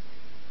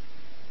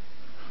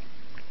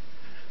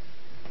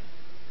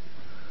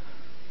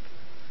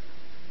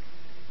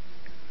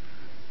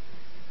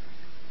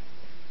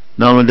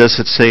 Not only does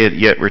it say it,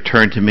 yet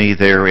return to me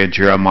there in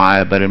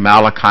Jeremiah, but in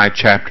Malachi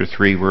chapter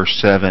 3, verse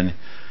 7,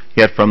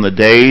 yet from the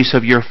days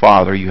of your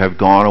father you have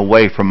gone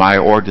away from my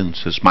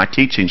ordinances, my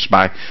teachings,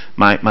 my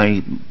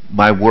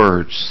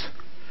words,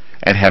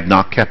 and have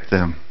not kept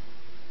them.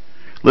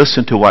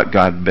 Listen to what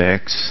God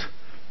begs.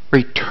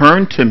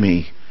 Return to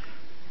me,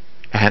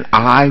 and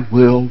I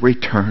will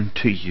return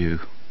to you.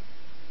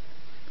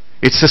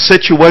 It's the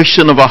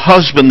situation of a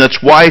husband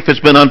that's wife has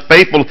been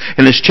unfaithful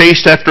and is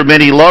chased after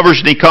many lovers,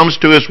 and he comes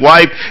to his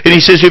wife and he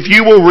says, if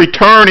you will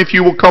return, if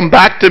you will come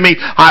back to me,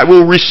 I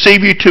will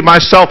receive you to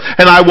myself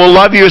and I will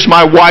love you as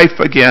my wife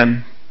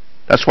again.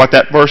 That's what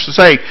that verse is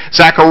saying.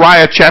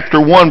 Zechariah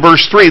chapter 1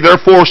 verse 3,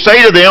 therefore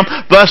say to them,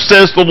 thus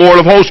says the Lord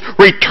of hosts,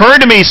 return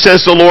to me,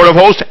 says the Lord of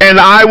hosts, and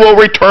I will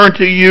return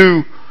to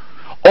you.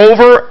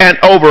 Over and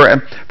over.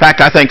 In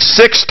fact, I think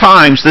 6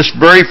 times this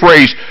very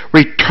phrase,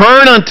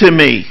 return unto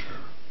me.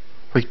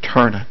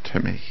 Return unto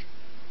me.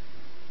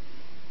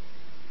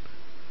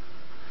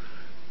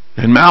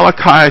 In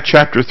Malachi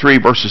chapter 3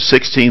 verses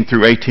 16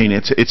 through 18,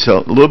 it's a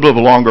little bit of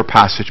a longer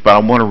passage, but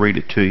I want to read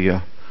it to you.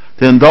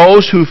 Then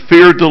those who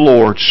feared the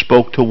Lord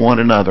spoke to one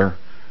another,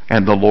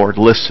 and the Lord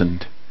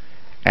listened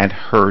and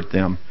heard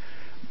them.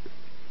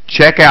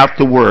 Check out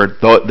the word,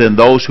 then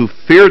those who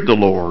feared the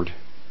Lord.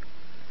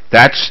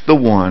 That's the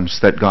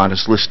ones that God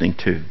is listening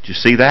to. Do you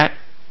see that?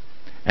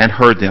 And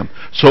heard them.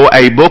 So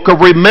a book of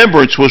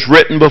remembrance was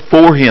written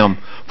before him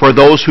for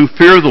those who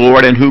fear the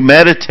Lord and who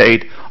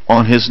meditate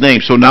on his name.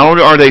 So not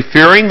only are they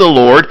fearing the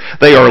Lord,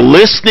 they are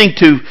listening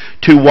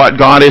to what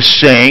God is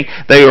saying.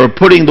 They are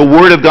putting the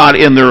Word of God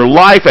in their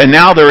life, and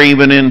now they're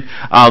even in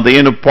the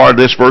end of part of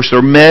this verse,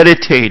 they're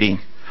meditating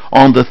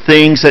on the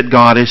things that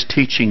God is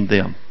teaching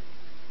them.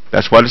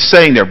 That's what it's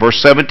saying there.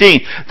 Verse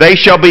 17. They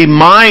shall be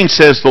mine,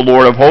 says the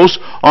Lord of hosts,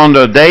 on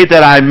the day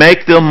that I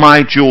make them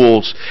my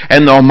jewels,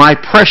 and my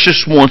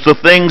precious ones, the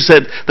things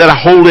that I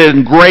hold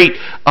in great,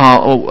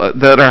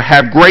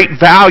 have great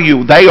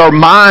value. They are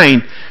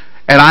mine,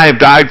 and I have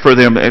died for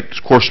them. Of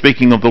course,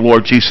 speaking of the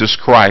Lord Jesus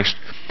Christ.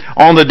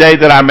 On the day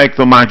that I make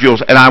them my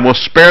jewels, and I will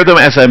spare them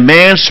as a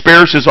man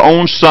spares his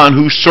own son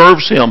who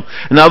serves him.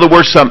 In other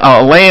words,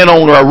 a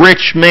landowner, a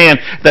rich man,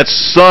 that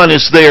son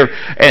is there,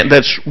 and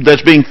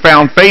that's being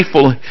found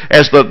faithful,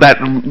 as that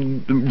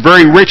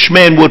very rich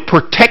man would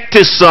protect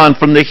his son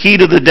from the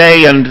heat of the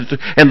day and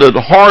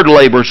the hard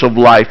labors of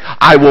life.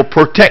 I will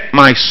protect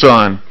my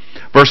son.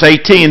 Verse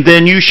 18,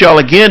 then you shall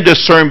again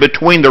discern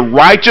between the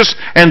righteous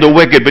and the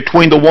wicked,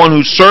 between the one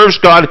who serves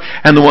God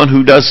and the one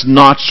who does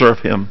not serve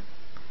him.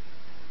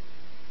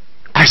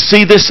 I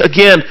see this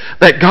again,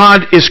 that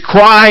God is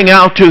crying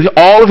out to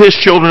all of his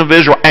children of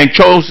Israel and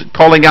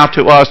calling out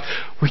to us,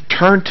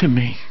 return to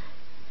me.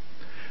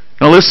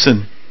 Now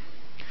listen,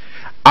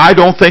 I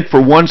don't think for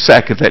one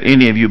second that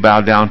any of you bow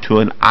down to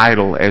an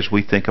idol as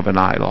we think of an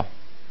idol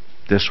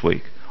this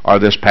week, or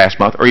this past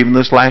month, or even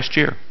this last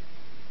year.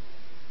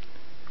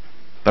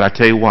 But I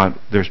tell you what,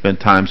 there's been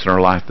times in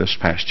our life this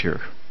past year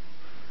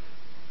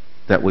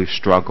that we've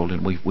struggled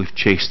and we've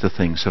chased the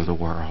things of the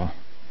world.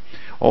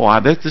 Oh,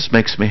 I bet this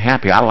makes me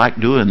happy. I like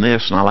doing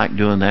this and I like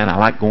doing that. I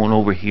like going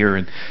over here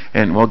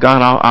and well, God,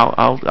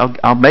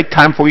 I'll make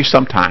time for you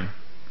sometime.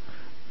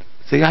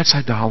 See, that's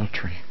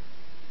idolatry.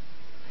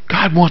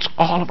 God wants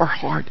all of our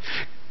heart.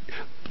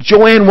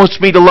 Joanne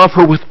wants me to love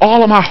her with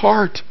all of my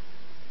heart.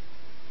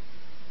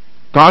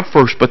 God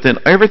first, but then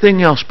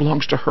everything else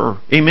belongs to her.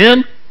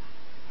 Amen?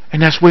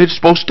 And that's the way it's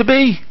supposed to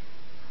be.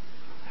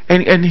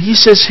 And he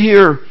says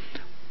here,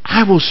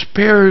 I will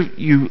spare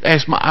you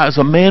as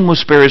a man will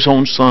spare his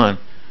own son.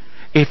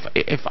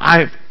 If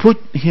I put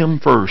him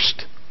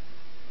first.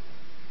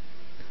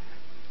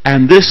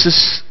 And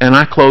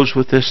I close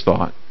with this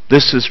thought.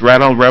 This is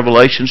right on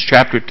Revelations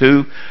chapter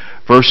 2,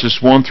 verses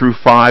 1 through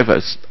 5.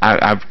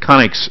 I've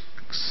kind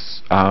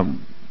of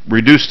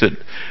reduced it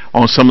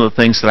on some of the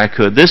things that I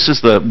could. This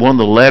is one of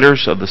the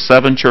letters of the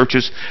 7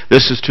 churches.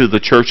 This is to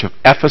the church of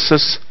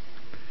Ephesus.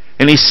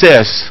 And he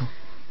says,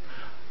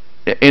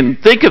 and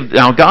think of,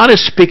 now God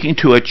is speaking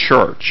to a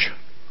church.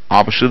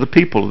 Obviously the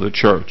people of the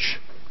church.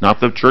 Not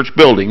the church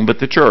building, but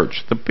the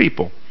church, the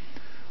people.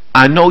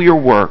 I know your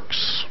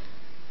works,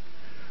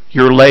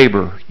 your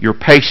labor, your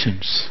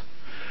patience,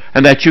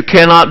 and that you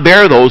cannot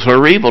bear those who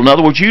are evil. In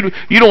other words, you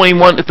don't even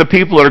want the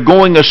people that are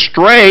going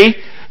astray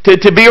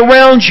to be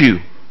around you.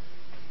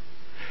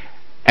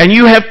 And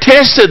you have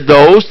tested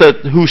those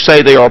who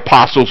say they are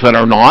apostles and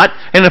are not,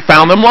 and have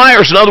found them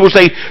liars. In other words,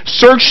 they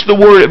searched the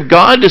Word of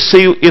God to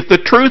see if the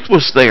truth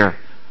was there.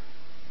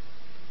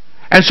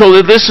 And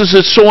so this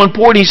is so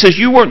important. He says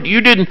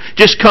you didn't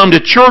just come to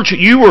church.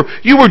 You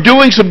were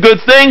doing some good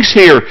things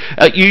here.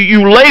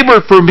 You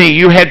labored for me.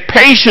 You had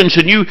patience,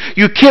 and you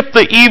kept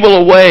the evil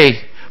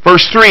away.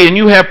 Verse 3, and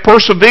you have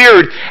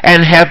persevered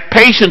and have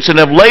patience and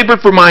have labored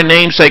for my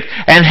name's sake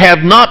and have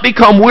not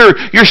become weary.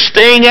 You're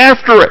staying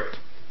after it.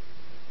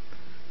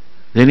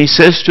 Then he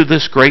says to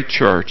this great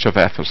church of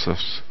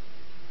Ephesus,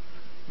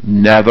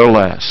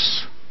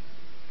 nevertheless,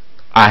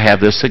 I have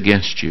this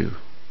against you,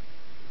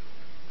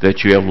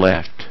 that you have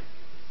left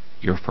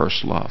your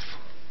first love.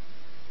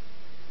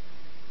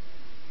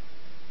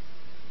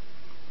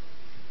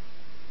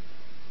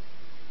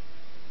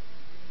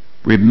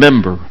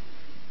 Remember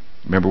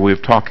we're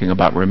talking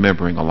about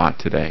remembering a lot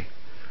today.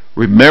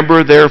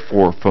 Remember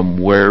therefore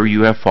from where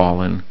you have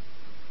fallen,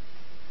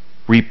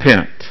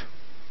 repent,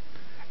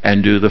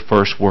 and do the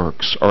first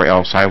works, or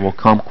else I will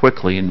come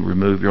quickly and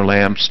remove your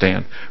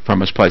lampstand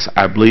from its place.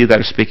 I believe that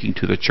is speaking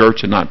to the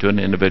church and not to an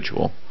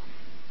individual,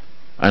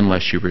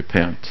 unless you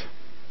repent.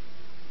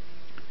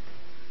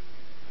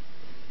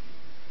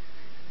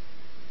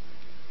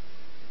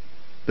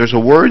 There's a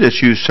word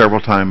that's used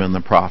several times in the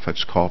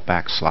prophets called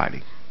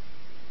backsliding.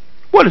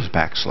 What is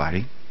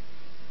backsliding?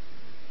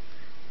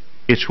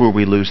 It's where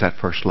we lose that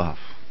first love.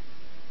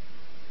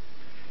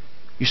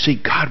 You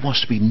see, God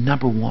wants to be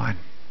number one.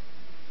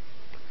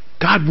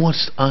 God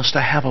wants us to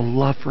have a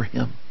love for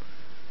Him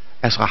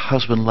as a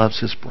husband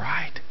loves his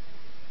bride.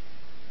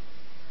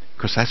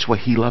 Because that's what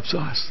He loves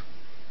us.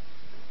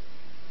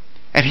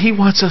 And He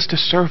wants us to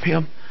serve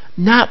Him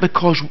not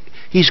because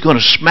He's going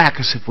to smack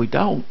us if we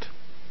don't,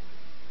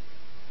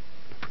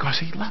 but because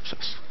He loves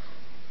us.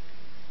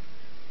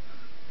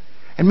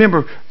 And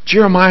remember,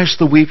 Jeremiah's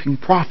the weeping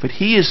prophet.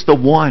 He is the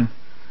one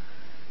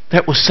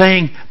that was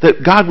saying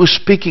that God was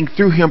speaking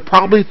through him,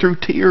 probably through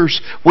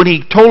tears, when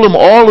He told them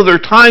all of their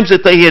times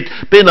that they had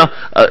been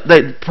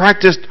they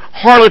practiced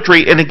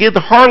harlotry. And again,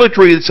 the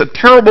harlotry is a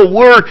terrible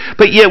word,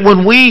 but yet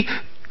when we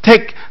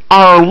take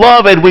our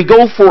love and we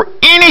go for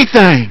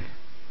anything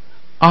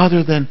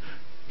other than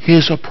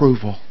His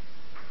approval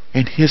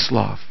and His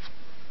love,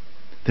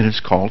 then it's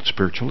called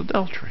spiritual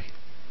adultery.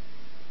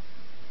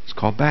 It's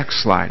called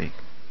backsliding.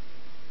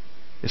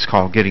 It's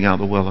called getting out of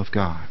the will of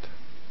God.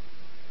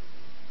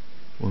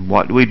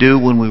 What do we do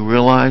when we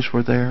realize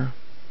we're there?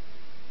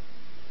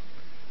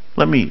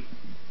 As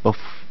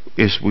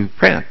we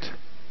repent,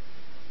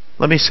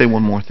 let me say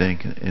one more thing,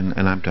 and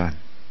I'm done.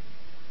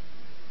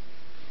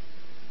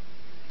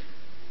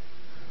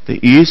 The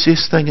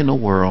easiest thing in the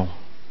world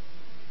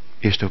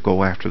is to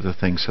go after the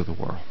things of the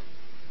world.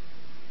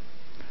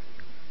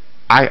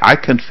 I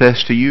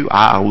confess to you,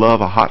 I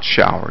love a hot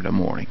shower in the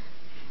morning.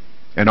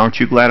 And aren't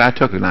you glad I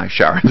took a nice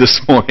shower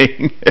this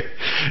morning?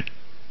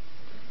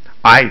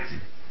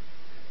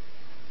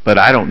 But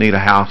I don't need a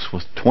house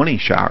with 20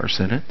 showers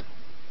in it.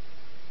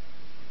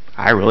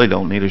 I really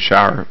don't need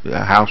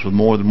a house with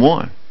more than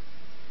one.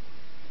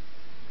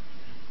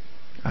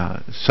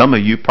 Some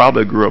of you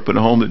probably grew up in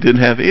a home that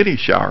didn't have any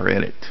shower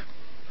in it.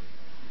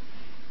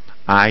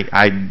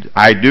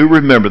 I do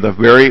remember the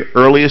very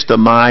earliest of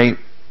my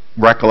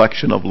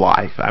recollection of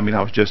life. I mean,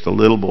 I was just a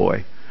little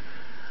boy.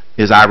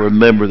 I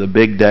remember the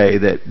big day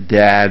that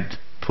Dad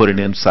put an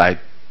inside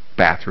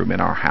bathroom in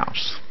our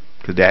house,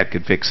 because Dad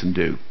could fix and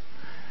do.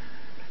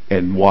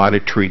 And what a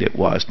treat it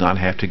was not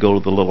have to go to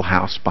the little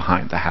house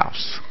behind the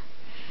house.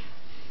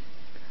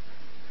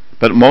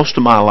 But most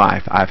of my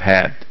life I've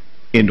had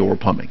indoor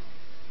plumbing.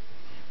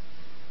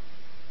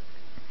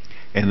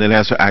 And then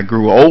as I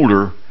grew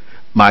older,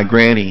 my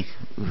granny,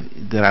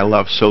 that I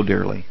loved so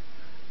dearly,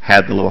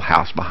 had the little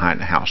house behind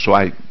the house. So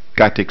I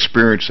got to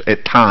experience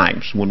at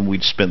times when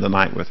we'd spend the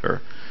night with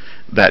her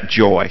that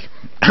joy.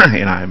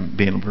 And I'm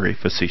being very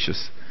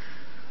facetious.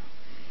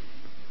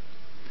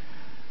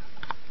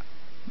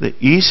 The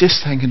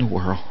easiest thing in the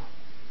world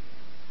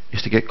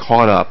is to get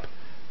caught up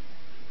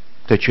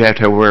that you have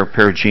to wear a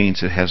pair of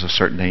jeans that has a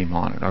certain name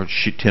on it, or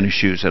tennis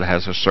shoes that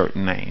has a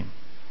certain name,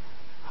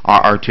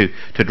 or to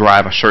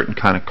drive a certain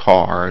kind of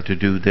car, or to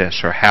do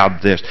this, or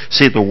have this.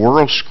 See, the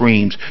world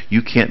screams,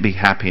 you can't be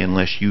happy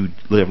unless you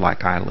live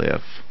like I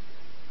live.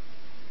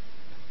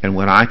 And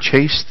when I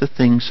chase the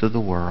things of the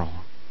world,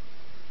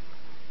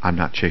 I'm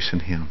not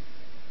chasing Him.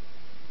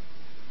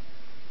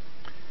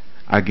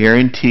 I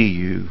guarantee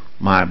you,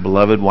 my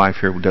beloved wife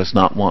here does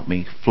not want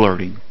me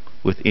flirting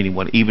with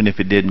anyone, even if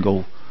it didn't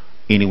go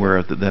anywhere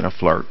other than a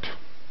flirt,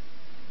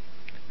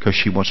 because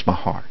she wants my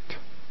heart.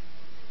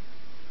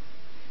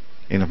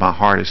 And if my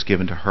heart is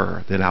given to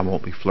her, then I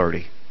won't be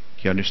flirty.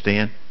 You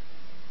understand?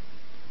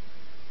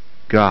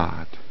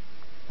 God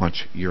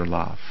wants your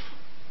love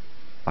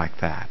like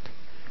that.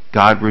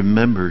 God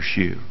remembers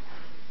you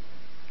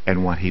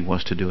and what He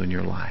wants to do in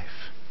your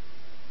life.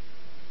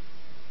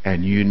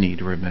 And you need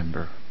to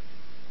remember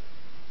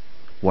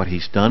what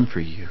He's done for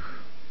you,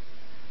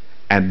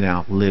 and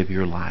now live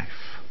your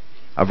life.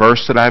 A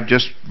verse that I've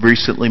just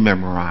recently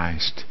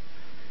memorized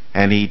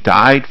And He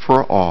died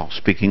for all,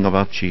 speaking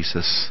about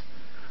Jesus,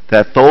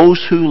 that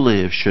those who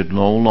live should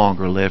no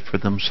longer live for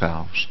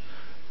themselves,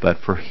 but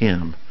for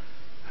Him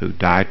who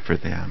died for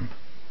them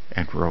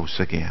and rose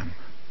again.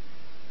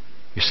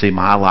 You see,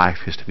 my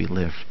life is to be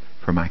lived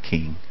for my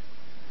King,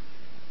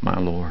 my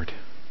Lord,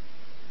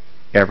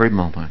 every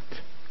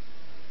moment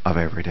of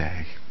every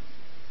day.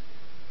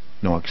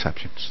 No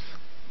exceptions.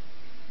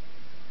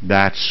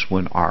 That's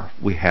when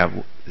we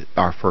have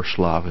our first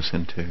love is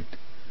entombed.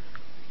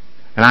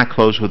 And I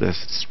close with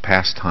this. It's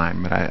past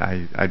time, but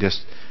I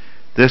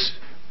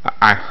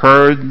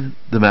heard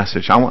the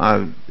message.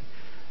 You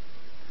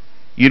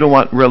know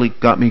what really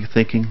got me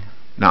thinking?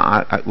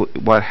 Now,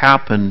 what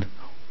happened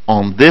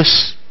on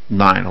this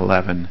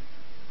 9/11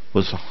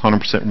 was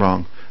 100%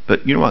 wrong.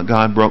 But you know what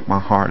God broke my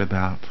heart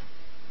about?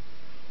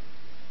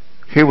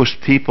 Here was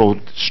people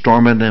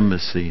storming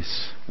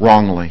embassies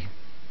wrongly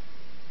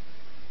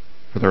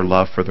for their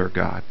love for their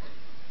God.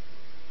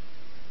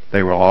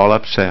 They were all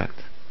upset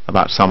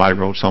about somebody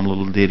wrote some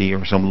little ditty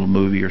or some little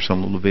movie or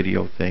some little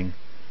video thing.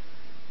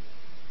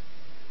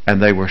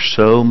 And they were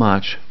so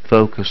much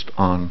focused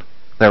on,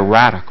 they're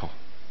radical.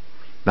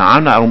 Now, I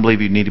don't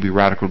believe you need to be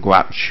radical to go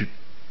out and shoot,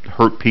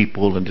 hurt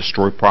people and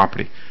destroy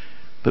property.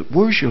 But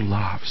where's your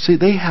love? See,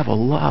 they have a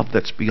love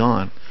that's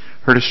beyond.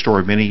 Heard a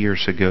story many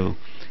years ago.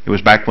 It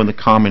was back when the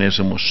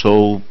communism was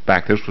so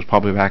back. This was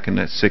probably back in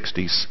the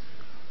 60s.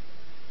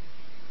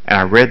 And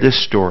I read this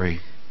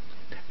story.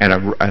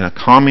 And a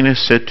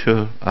communist said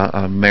to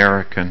an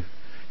American,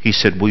 he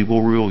said, "We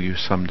will rule you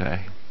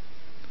someday."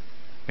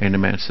 And the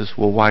man says,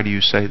 "Well, why do you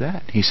say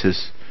that?" He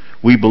says,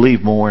 "We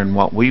believe more in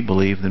what we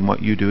believe than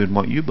what you do in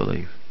what you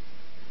believe."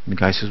 And the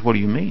guy says, "What do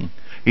you mean?"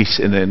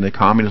 And then the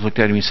communist looked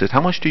at him and he says,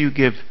 "How much do you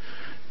give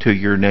to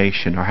your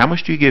nation, or how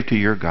much do you give to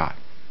your God?"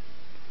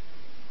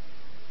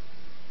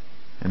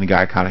 And the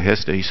guy kind of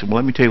hesitated. He said, "Well,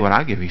 let me tell you what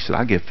I give." He said,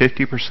 "I give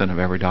 50% of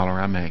every dollar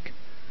I make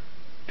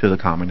to the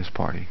Communist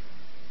Party,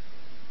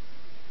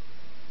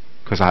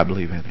 because I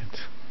believe in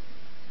it."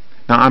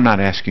 Now, I'm not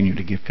asking you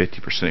to give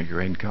 50% of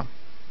your income,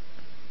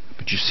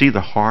 but you see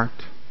the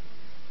heart.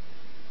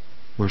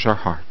 Where's our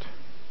heart?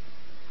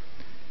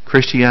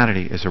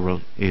 Christianity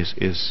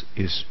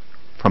is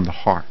from the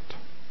heart.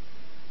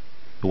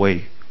 The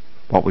way,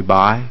 what we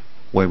buy,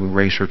 the way we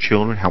raise our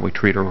children, how we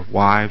treat our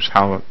wives,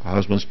 how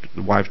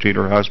wives treat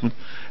our husbands.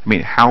 I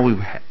mean, how we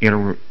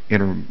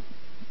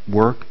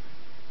work.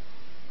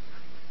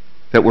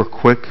 That we're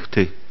quick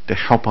to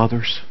help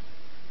others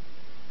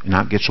and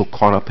not get so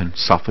caught up in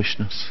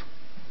selfishness.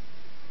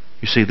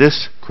 You see,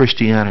 this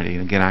Christianity,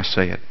 and again I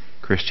say it,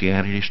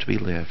 Christianity is to be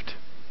lived,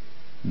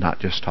 not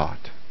just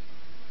taught.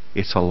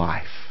 It's a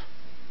life.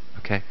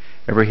 Okay?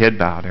 Every head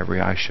bowed,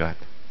 every eye shut.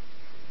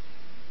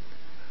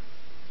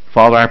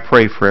 Father, I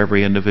pray for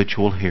every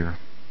individual here.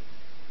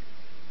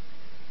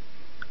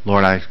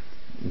 Lord, I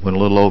went a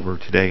little over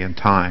today in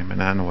time,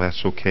 and I know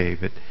that's okay,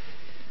 but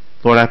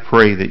Lord, I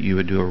pray that you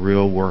would do a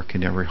real work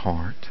in every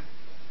heart.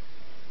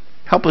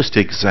 Help us to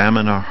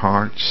examine our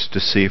hearts to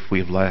see if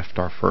we've left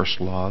our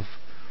first love.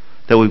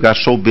 That we've got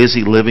so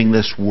busy living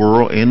this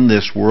world in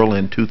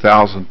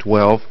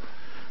 2012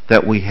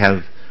 that we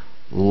have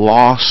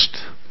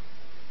lost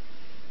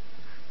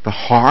the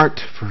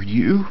heart for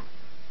you.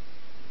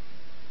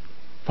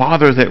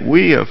 Father,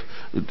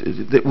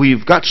 that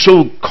we've got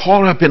so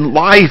caught up in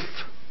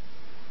life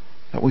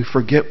that we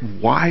forget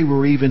why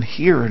we're even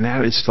here, and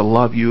that is to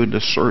love you and to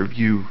serve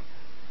you,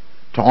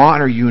 to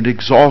honor you and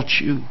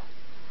exalt you.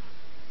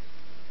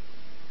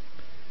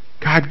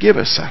 God, give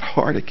us that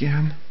heart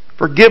again.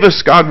 Forgive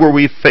us, God, where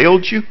we've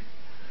failed you.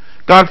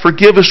 God,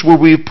 forgive us where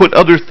we've put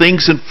other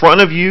things in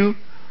front of you.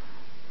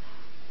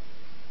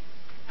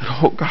 And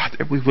oh, God,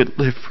 that we would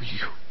live for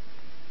you.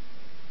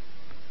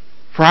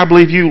 For I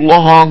believe you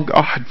long,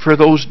 God, for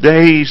those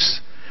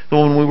days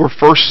when we were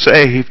first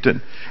saved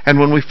and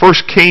when we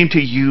first came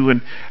to you,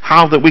 and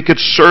how that we could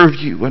serve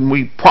you, and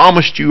we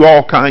promised you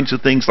all kinds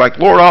of things like,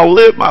 Lord, I'll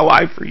live my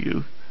life for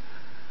you.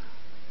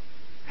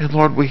 And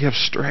Lord, we have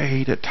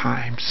strayed at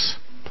times.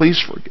 Please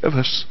forgive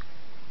us.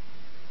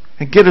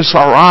 And get us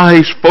our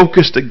eyes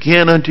focused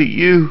again unto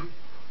you.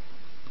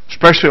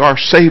 Especially our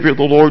Savior,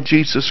 the Lord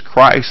Jesus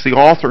Christ, the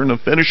author and the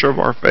finisher of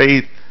our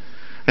faith.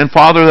 And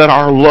Father, that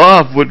our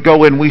love would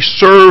go and we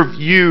serve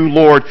you,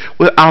 Lord,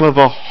 out of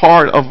a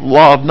heart of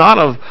love, not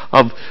of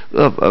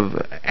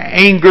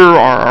anger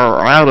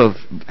or out of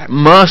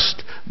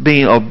must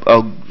being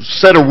a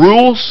set of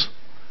rules.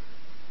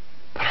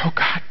 But oh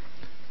God,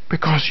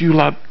 because you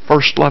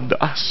first loved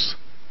us.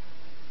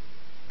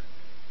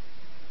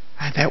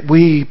 And that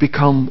we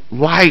become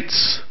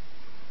lights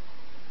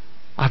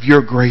of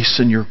your grace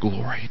and your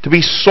glory. To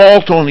be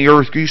salt on the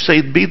earth. You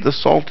say, be the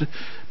salt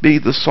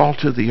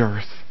of the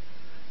earth.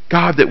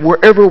 God, that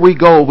wherever we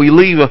go, we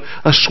leave a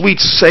sweet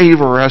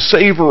savor, a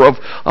savor of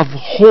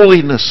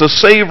holiness, a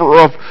savor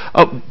of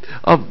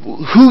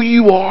who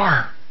you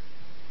are.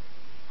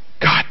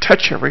 God,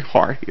 touch every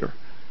heart here.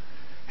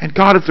 And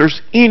God, if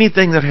there's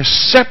anything that has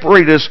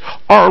separated us,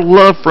 our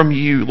love from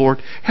you,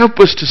 Lord,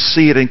 help us to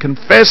see it and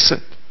confess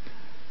it.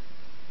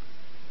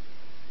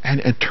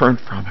 and turn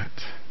from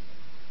it.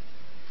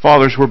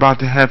 Fathers, we're about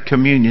to have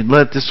communion.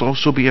 Let this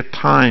also be a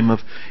time of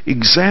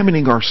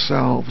examining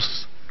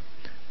ourselves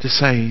to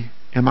say,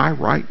 am I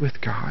right with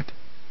God?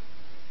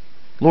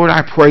 Lord,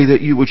 I pray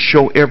that you would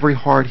show every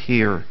heart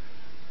here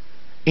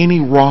any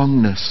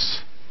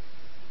wrongness,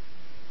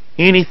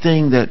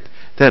 anything that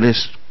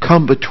has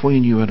come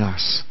between you and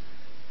us,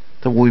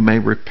 that we may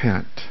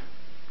repent.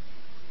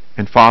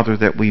 And Father,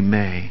 that we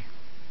may,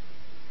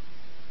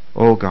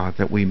 oh God,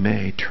 that we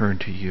may turn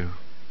to you.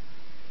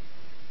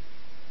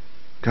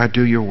 God,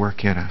 do your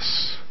work in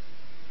us,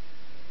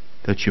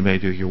 that you may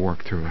do your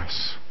work through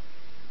us.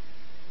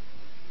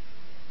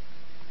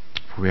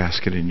 We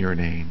ask it in your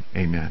name.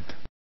 Amen.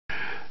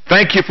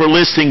 Thank you for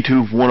listening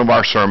to one of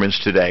our sermons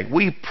today.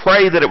 We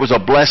pray that it was a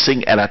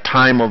blessing at a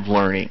time of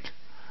learning.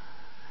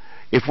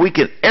 If we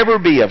can ever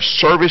be of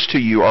service to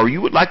you, or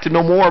you would like to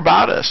know more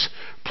about us,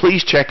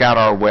 please check out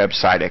our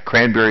website at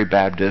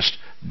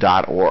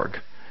cranberrybaptist.org.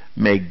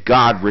 May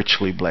God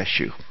richly bless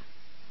you.